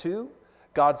 22,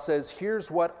 God says,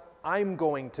 here's what I'm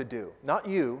going to do. Not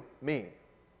you, me.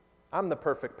 I'm the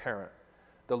perfect parent,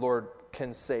 the Lord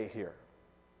can say here.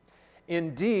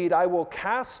 Indeed, I will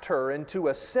cast her into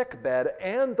a sickbed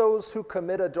and those who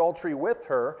commit adultery with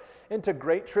her into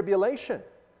great tribulation,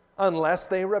 unless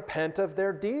they repent of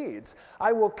their deeds.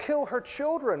 I will kill her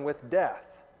children with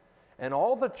death, and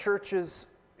all the churches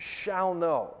shall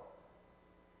know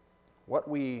what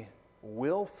we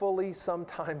willfully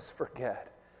sometimes forget,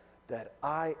 that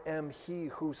I am He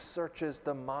who searches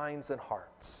the minds and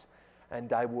hearts,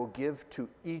 and I will give to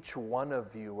each one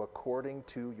of you according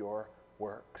to your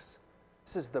works.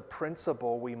 This is the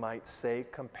principle, we might say,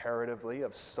 comparatively,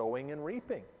 of sowing and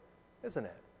reaping, isn't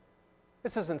it?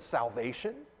 This isn't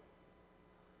salvation,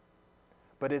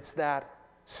 but it's that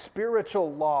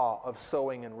spiritual law of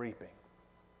sowing and reaping.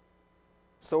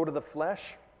 Sow to the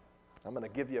flesh, I'm going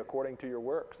to give you according to your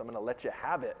works. I'm going to let you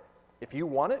have it. If you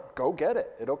want it, go get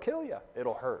it. It'll kill you.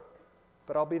 It'll hurt.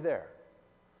 But I'll be there.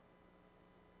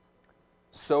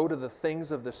 Sow to the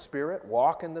things of the Spirit.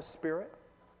 Walk in the Spirit.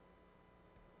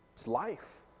 It's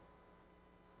life.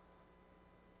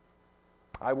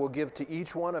 I will give to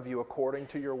each one of you according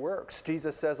to your works.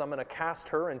 Jesus says, I'm going to cast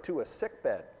her into a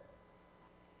sickbed.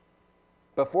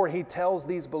 Before He tells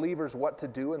these believers what to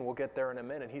do, and we'll get there in a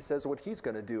minute, He says what He's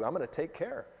going to do. I'm going to take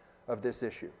care of this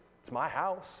issue. It's my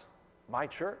house, my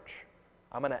church.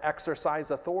 I'm going to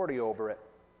exercise authority over it.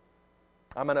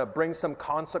 I'm going to bring some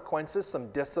consequences, some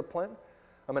discipline.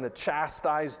 I'm going to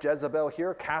chastise Jezebel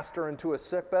here, cast her into a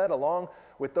sickbed along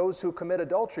with those who commit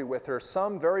adultery with her.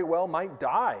 Some very well might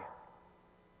die,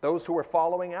 those who were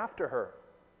following after her.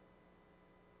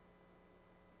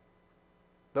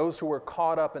 Those who were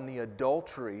caught up in the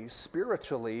adultery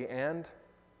spiritually and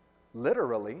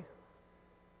literally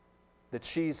that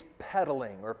she's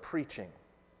peddling or preaching.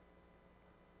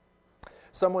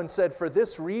 Someone said, for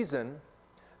this reason,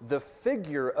 the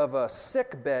figure of a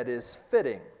sickbed is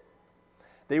fitting.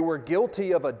 They were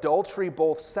guilty of adultery,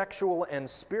 both sexual and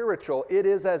spiritual. It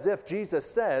is as if Jesus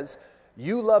says,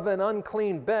 you love an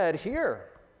unclean bed, here,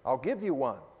 I'll give you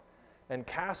one, and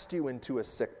cast you into a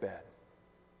sickbed.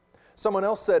 Someone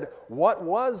else said, what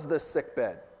was the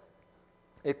sickbed?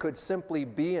 It could simply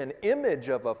be an image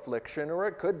of affliction, or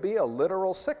it could be a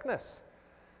literal sickness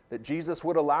that Jesus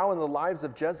would allow in the lives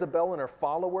of Jezebel and her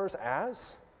followers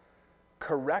as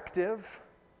corrective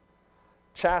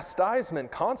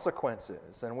chastisement,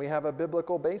 consequences, and we have a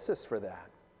biblical basis for that.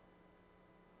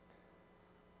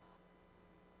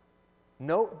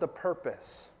 Note the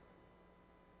purpose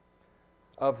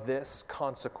of this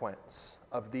consequence,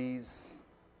 of these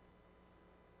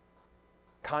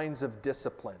kinds of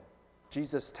discipline.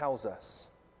 Jesus tells us,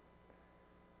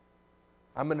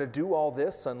 I'm going to do all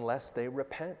this unless they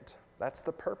repent. That's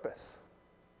the purpose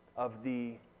of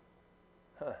the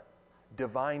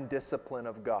divine discipline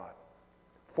of God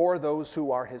for those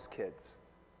who are his kids.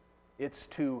 It's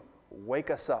to wake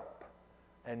us up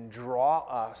and draw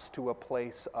us to a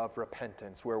place of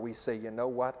repentance where we say, you know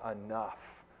what,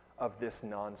 enough of this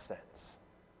nonsense.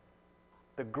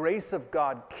 The grace of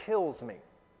God kills me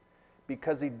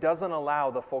because he doesn't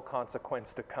allow the full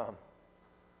consequence to come.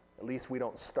 At least we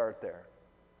don't start there.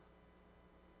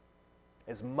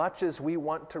 As much as we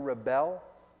want to rebel,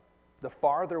 the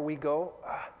farther we go,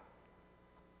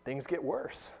 things get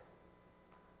worse.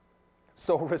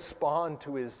 So respond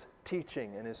to his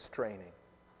teaching and his training.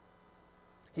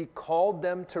 He called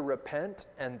them to repent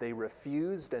and they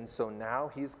refused, and so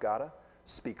now he's got to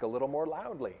speak a little more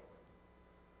loudly.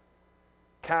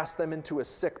 Cast them into a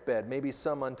sickbed, maybe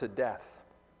some unto death.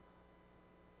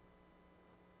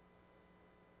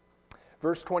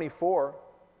 Verse 24,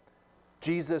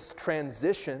 Jesus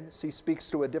transitions. He speaks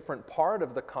to a different part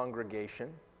of the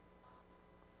congregation.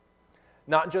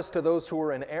 Not just to those who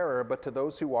are in error, but to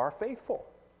those who are faithful.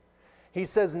 He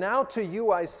says, now to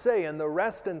you I say, and the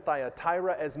rest in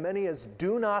Thyatira, as many as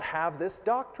do not have this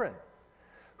doctrine,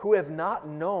 who have not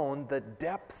known the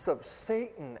depths of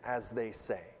Satan, as they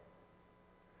say.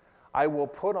 I will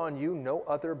put on you no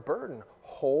other burden.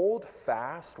 Hold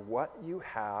fast what you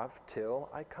have till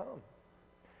I come.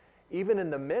 Even in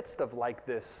the midst of like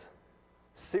this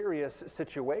serious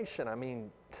situation, I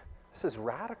mean, this is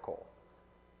radical.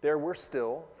 There were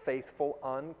still faithful,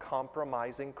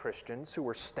 uncompromising Christians who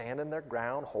were standing their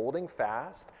ground, holding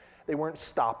fast. They weren't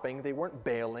stopping, they weren't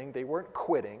bailing, they weren't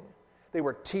quitting. They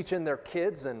were teaching their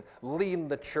kids and leading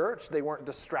the church. They weren't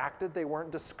distracted, they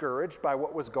weren't discouraged by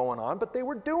what was going on, but they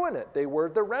were doing it. They were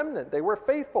the remnant, they were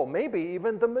faithful, maybe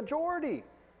even the majority,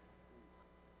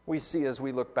 we see as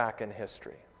we look back in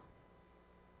history.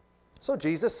 So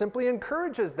Jesus simply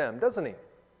encourages them, doesn't he?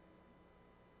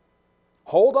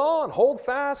 Hold on, hold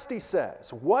fast, he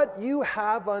says. What you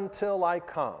have until I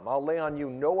come, I'll lay on you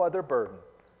no other burden.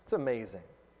 It's amazing.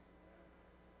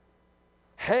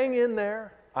 Hang in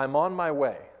there, I'm on my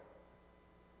way.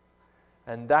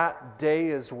 And that day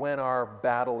is when our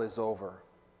battle is over.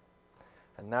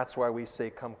 And that's why we say,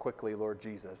 come quickly, Lord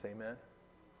Jesus. Amen.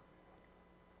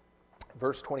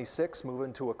 Verse 26,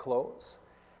 moving to a close.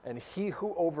 And he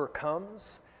who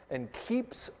overcomes and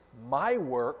keeps my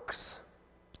works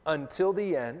until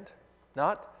the end,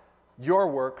 not your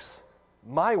works,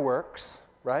 my works,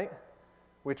 right?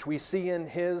 Which we see in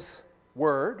his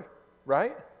word,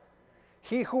 right?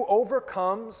 He who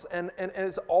overcomes, and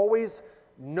as always,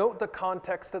 note the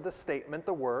context of the statement,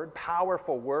 the word,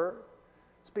 powerful word,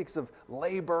 speaks of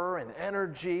labor and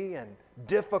energy and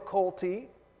difficulty.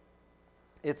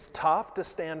 It's tough to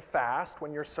stand fast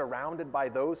when you're surrounded by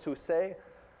those who say,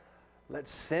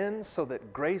 let's sin so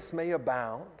that grace may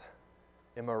abound.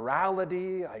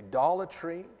 Immorality,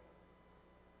 idolatry.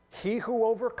 He who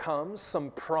overcomes,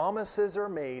 some promises are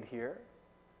made here.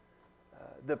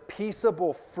 The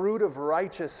peaceable fruit of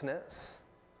righteousness.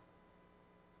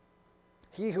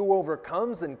 He who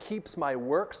overcomes and keeps my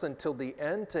works until the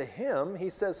end, to him, he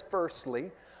says,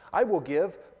 firstly, I will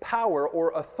give power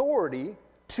or authority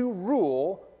to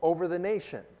rule over the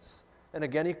nations. And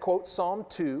again, he quotes Psalm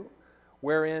 2,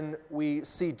 wherein we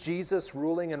see Jesus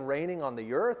ruling and reigning on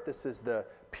the earth. This is the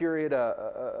period,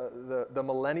 the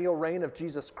millennial reign of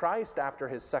Jesus Christ after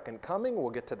his second coming.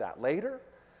 We'll get to that later.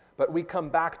 But we come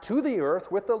back to the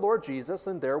earth with the Lord Jesus,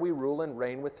 and there we rule and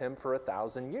reign with him for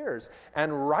 1,000 years.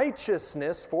 And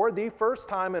righteousness, for the first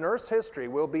time in earth's history,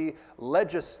 will be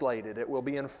legislated. It will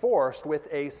be enforced with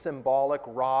a symbolic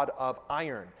rod of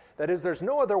iron. That is, there's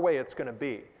no other way it's going to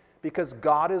be, because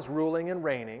God is ruling and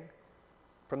reigning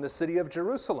from the city of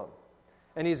Jerusalem.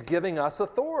 And he's giving us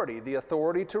authority, the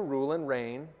authority to rule and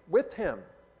reign with him. And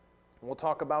we'll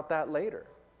talk about that later.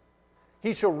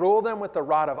 He shall rule them with a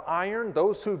rod of iron.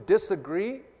 Those who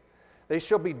disagree, they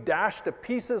shall be dashed to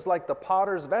pieces like the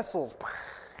potter's vessels.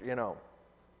 You know.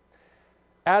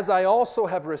 As I also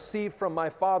have received from my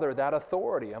Father that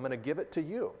authority, I'm going to give it to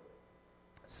you.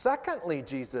 Secondly,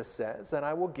 Jesus says, and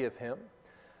I will give him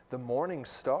the morning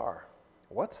star.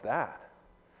 What's that?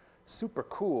 Super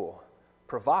cool,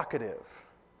 provocative,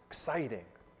 exciting.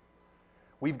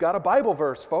 We've got a Bible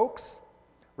verse, folks.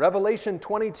 Revelation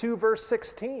 22, verse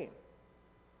 16.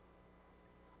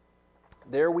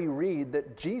 There we read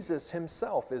that Jesus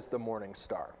himself is the morning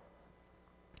star.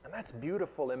 And that's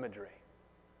beautiful imagery.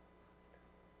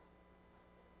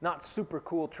 Not super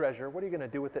cool treasure. What are you going to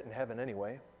do with it in heaven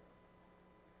anyway?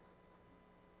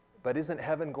 But isn't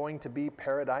heaven going to be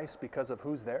paradise because of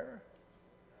who's there?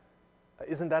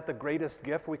 Isn't that the greatest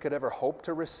gift we could ever hope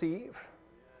to receive?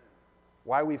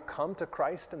 Why we've come to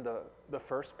Christ in the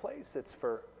first place? It's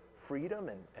for freedom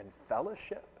and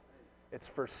fellowship. It's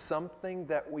for something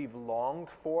that we've longed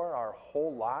for our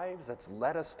whole lives that's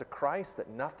led us to Christ, that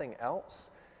nothing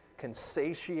else can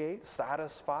satiate,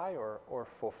 satisfy, or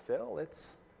fulfill.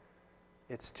 It's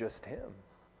just him.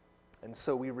 And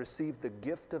so we receive the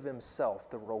gift of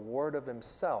himself, the reward of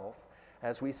himself,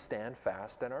 as we stand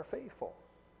fast and are faithful.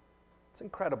 It's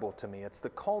incredible to me. It's the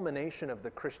culmination of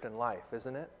the Christian life,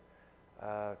 isn't it?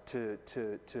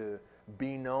 To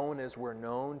be known as we're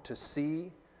known, to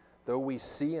see, though we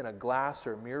see in a glass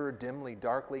or mirror dimly,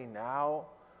 darkly, now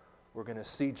we're going to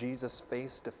see Jesus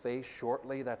face to face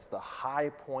shortly. That's the high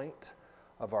point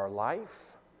of our life.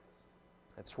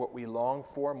 It's what we long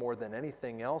for more than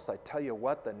anything else. I tell you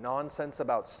what, the nonsense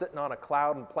about sitting on a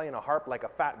cloud and playing a harp like a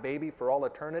fat baby for all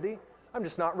eternity, I'm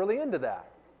just not really into that.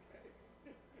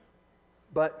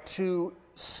 But to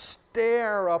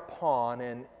stare upon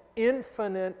an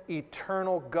infinite,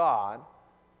 eternal God,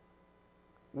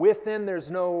 within there's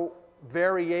no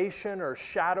variation or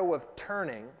shadow of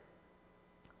turning.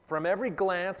 From every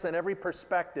glance and every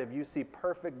perspective, you see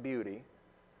perfect beauty.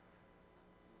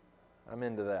 I'm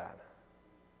into that.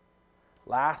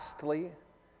 Lastly,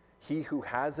 he who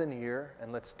has an ear,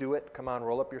 and let's do it. Come on,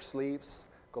 roll up your sleeves.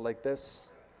 Go like this.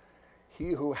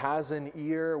 He who has an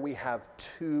ear, we have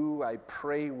two. I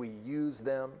pray we use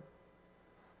them.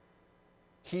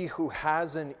 He who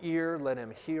has an ear, let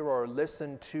him hear or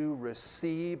listen to,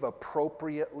 receive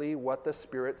appropriately what the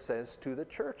Spirit says to the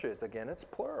churches. Again, it's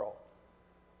plural.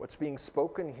 What's being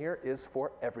spoken here is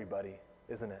for everybody,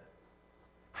 isn't it?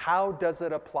 How does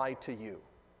it apply to you?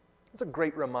 It's a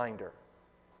great reminder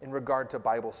in regard to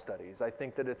Bible studies. I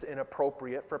think that it's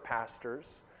inappropriate for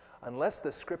pastors, unless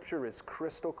the Scripture is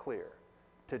crystal clear,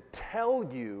 to tell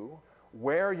you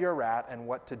where you're at and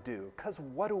what to do. Because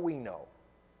what do we know?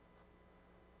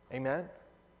 Amen?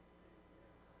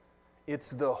 It's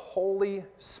the Holy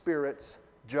Spirit's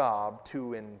job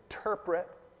to interpret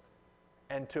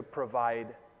and to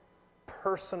provide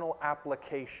personal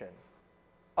application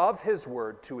of His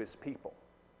Word to His people.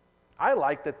 I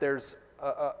like that there's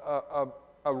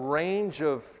a range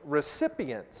of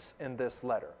recipients in this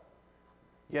letter.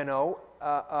 You know,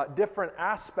 different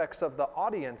aspects of the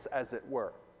audience, as it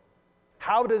were.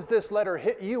 How does this letter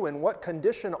hit you? In what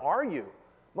condition are you?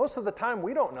 Most of the time,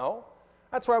 we don't know.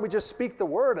 That's why we just speak the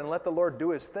word and let the Lord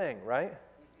do His thing, right?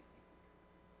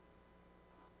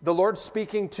 The Lord's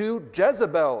speaking to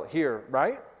Jezebel here,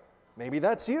 right? Maybe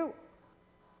that's you.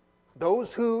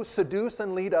 Those who seduce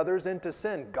and lead others into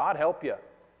sin, God help you.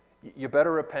 You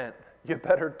better repent. You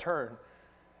better turn.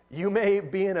 You may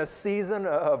be in a season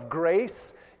of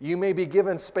grace. You may be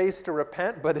given space to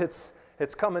repent, but it's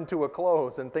coming to a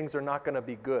close and things are not going to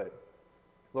be good.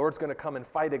 The Lord's going to come and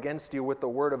fight against you with the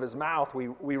word of His mouth.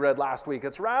 We read last week.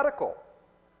 It's radical.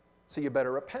 So you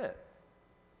better repent.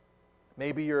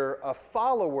 Maybe you're a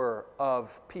follower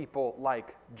of people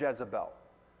like Jezebel.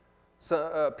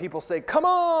 So people say, come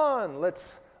on,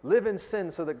 let's live in sin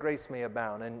so that grace may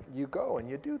abound. And you go and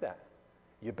you do that.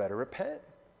 You better repent.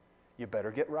 You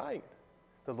better get right.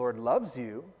 The Lord loves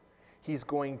you. He's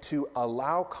going to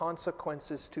allow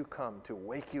consequences to come to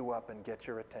wake you up and get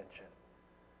your attention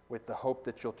with the hope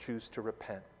that you'll choose to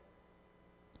repent.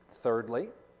 Thirdly,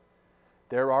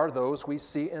 there are those we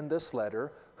see in this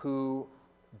letter who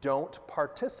don't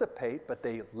participate, but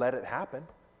they let it happen.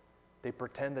 They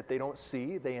pretend that they don't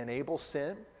see. They enable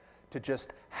sin to just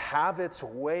have its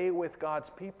way with God's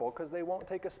people because they won't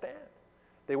take a stand.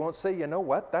 They won't say, you know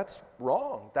what, that's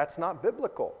wrong. That's not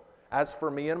biblical. As for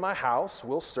me and my house,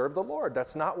 we'll serve the Lord.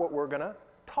 That's not what we're going to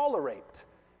tolerate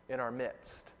in our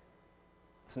midst.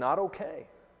 It's not okay.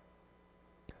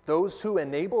 Those who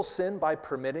enable sin by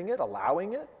permitting it,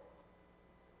 allowing it,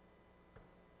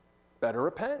 better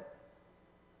repent.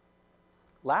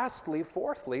 Lastly,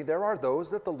 fourthly, there are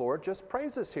those that the Lord just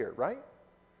praises here, right?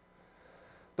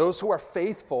 Those who are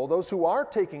faithful, those who are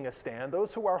taking a stand,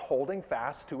 those who are holding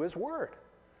fast to His word.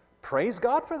 Praise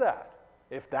God for that.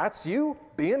 If that's you,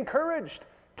 be encouraged.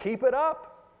 Keep it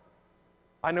up.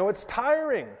 I know it's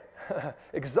tiring,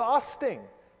 exhausting.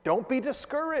 Don't be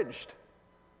discouraged.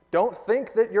 Don't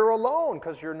think that you're alone,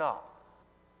 because you're not.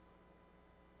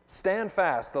 Stand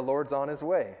fast, the Lord's on His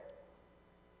way.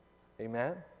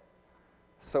 Amen?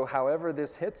 So however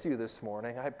this hits you this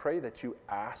morning, I pray that you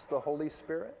ask the Holy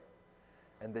Spirit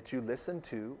and that you listen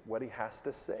to what He has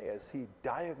to say as He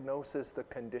diagnoses the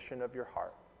condition of your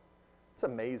heart. It's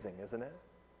amazing, isn't it?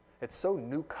 It's so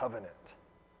new covenant.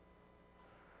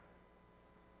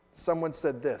 Someone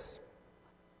said this,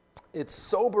 it's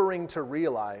sobering to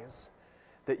realize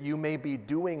that you may be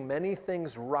doing many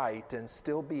things right and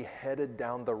still be headed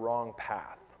down the wrong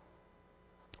path.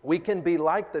 We can be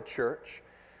like the church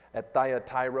at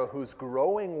Thyatira, whose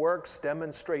growing works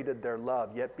demonstrated their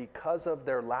love, yet because of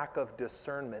their lack of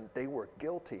discernment, they were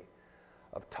guilty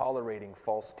of tolerating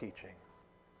false teaching.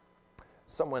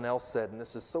 Someone else said, and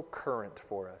this is so current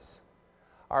for us,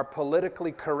 our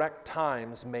politically correct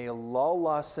times may lull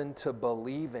us into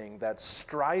believing that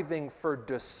striving for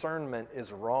discernment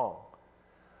is wrong.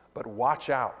 But watch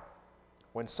out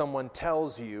when someone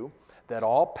tells you that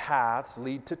all paths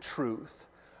lead to truth,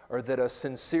 or that a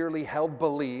sincerely held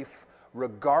belief,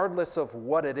 regardless of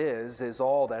what it is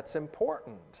all that's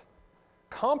important.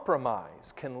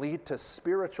 Compromise can lead to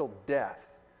spiritual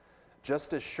death,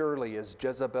 just as surely as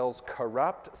Jezebel's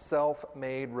corrupt,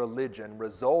 self-made religion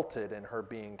resulted in her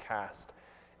being cast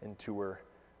into her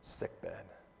sickbed.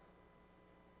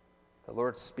 The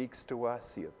Lord speaks to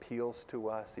us, He appeals to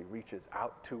us, He reaches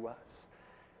out to us,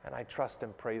 and I trust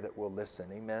and pray that we'll listen.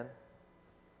 Amen?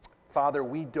 Father,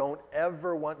 we don't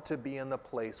ever want to be in the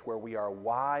place where we are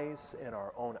wise in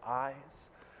our own eyes,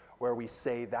 where we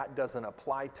say, that doesn't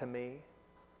apply to me.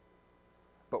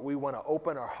 But we want to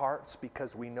open our hearts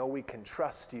because we know we can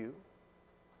trust You,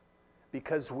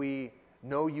 because we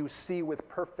know You see with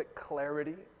perfect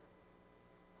clarity.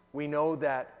 We know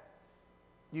that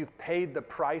You've paid the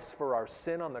price for our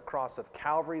sin on the cross of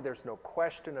Calvary. There's no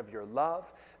question of Your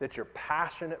love, that You're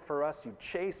passionate for us. You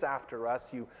chase after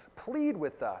us. You plead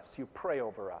with us. You pray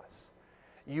over us.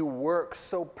 You work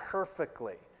so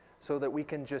perfectly so that we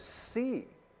can just see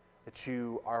that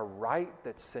You are right,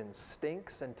 that sin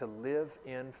stinks, and to live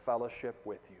in fellowship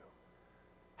with You.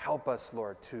 Help us,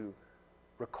 Lord, to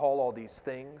recall all these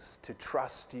things, to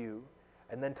trust You,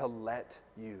 and then to let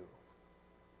You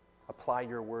apply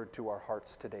Your word to our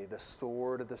hearts today. The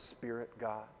sword of the Spirit,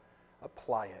 God,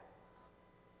 apply it.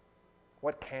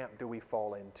 What camp do we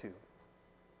fall into?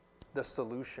 The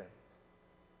solution,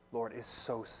 Lord, is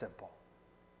so simple.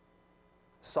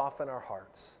 Soften our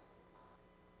hearts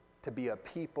to be a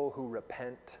people who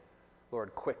repent,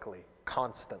 Lord, quickly,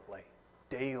 constantly,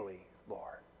 daily,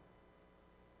 Lord.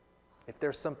 If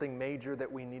there's something major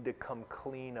that we need to come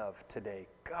clean of today,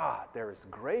 God, there is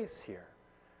grace here.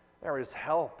 There is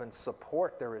help and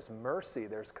support. There is mercy.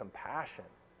 There's compassion.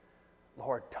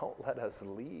 Lord, don't let us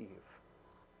leave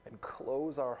and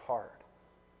close our heart,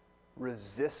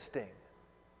 resisting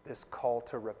this call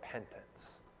to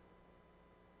repentance.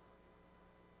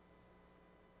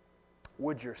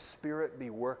 Would Your Spirit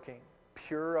be working,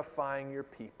 purifying Your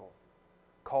people,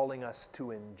 calling us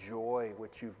to enjoy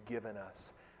what You've given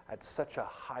us at such a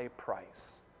high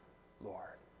price,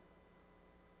 Lord.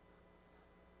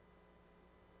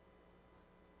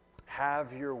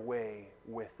 Have Your way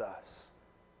with us,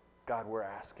 God, we're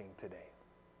asking today.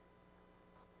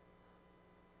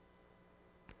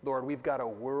 Lord, we've got a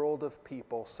world of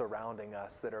people surrounding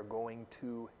us that are going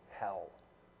to hell.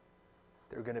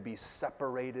 They're going to be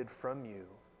separated from You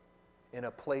in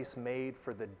a place made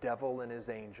for the devil and his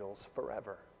angels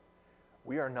forever.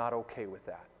 We are not okay with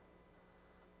that.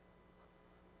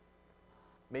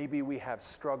 Maybe we have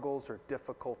struggles or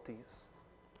difficulties,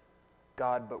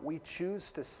 God, but we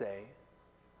choose to say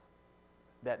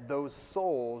that those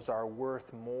souls are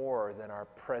worth more than our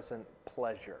present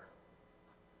pleasure.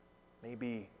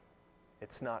 Maybe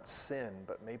it's not sin,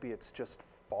 but maybe it's just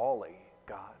folly,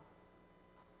 God.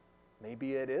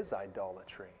 Maybe it is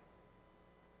idolatry.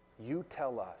 You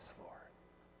tell us, Lord.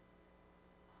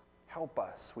 Help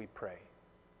us, we pray,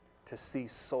 to see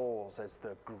souls as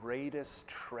the greatest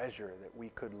treasure that we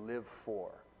could live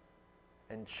for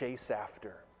and chase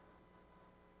after.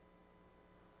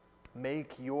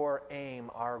 Make your aim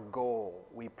our goal,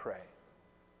 we pray.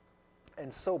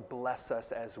 And so bless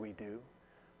us as we do.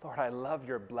 Lord, I love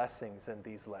your blessings in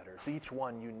these letters, each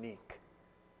one unique,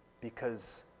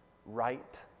 because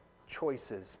right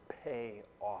choices pay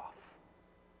off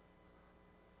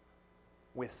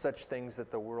with such things that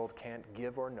the world can't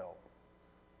give or know.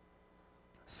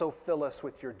 So fill us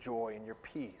with your joy and your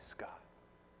peace, God.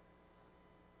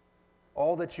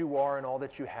 All that you are and all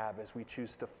that you have as we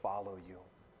choose to follow you.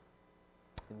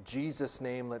 In Jesus'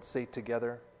 name, let's say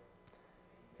together,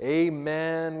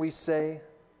 amen, we say.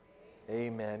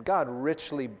 Amen. God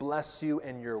richly bless you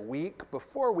in your week.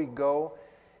 Before we go,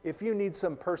 if you need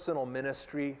some personal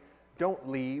ministry, don't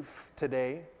leave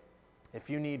today. If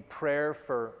you need prayer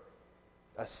for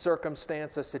a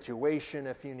circumstance, a situation,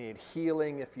 if you need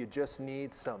healing, if you just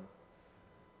need some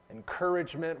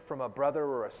encouragement from a brother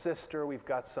or a sister, we've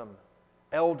got some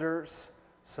elders,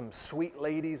 some sweet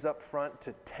ladies up front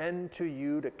to tend to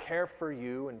you, to care for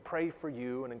you and pray for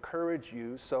you and encourage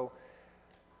you. So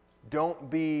don't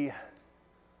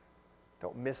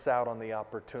miss out on the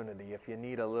opportunity. If you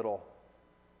need a little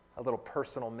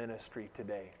personal ministry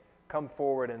today, come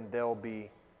forward and they'll be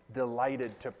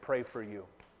delighted to pray for you.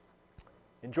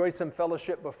 Enjoy some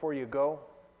fellowship before you go.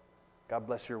 God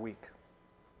bless your week.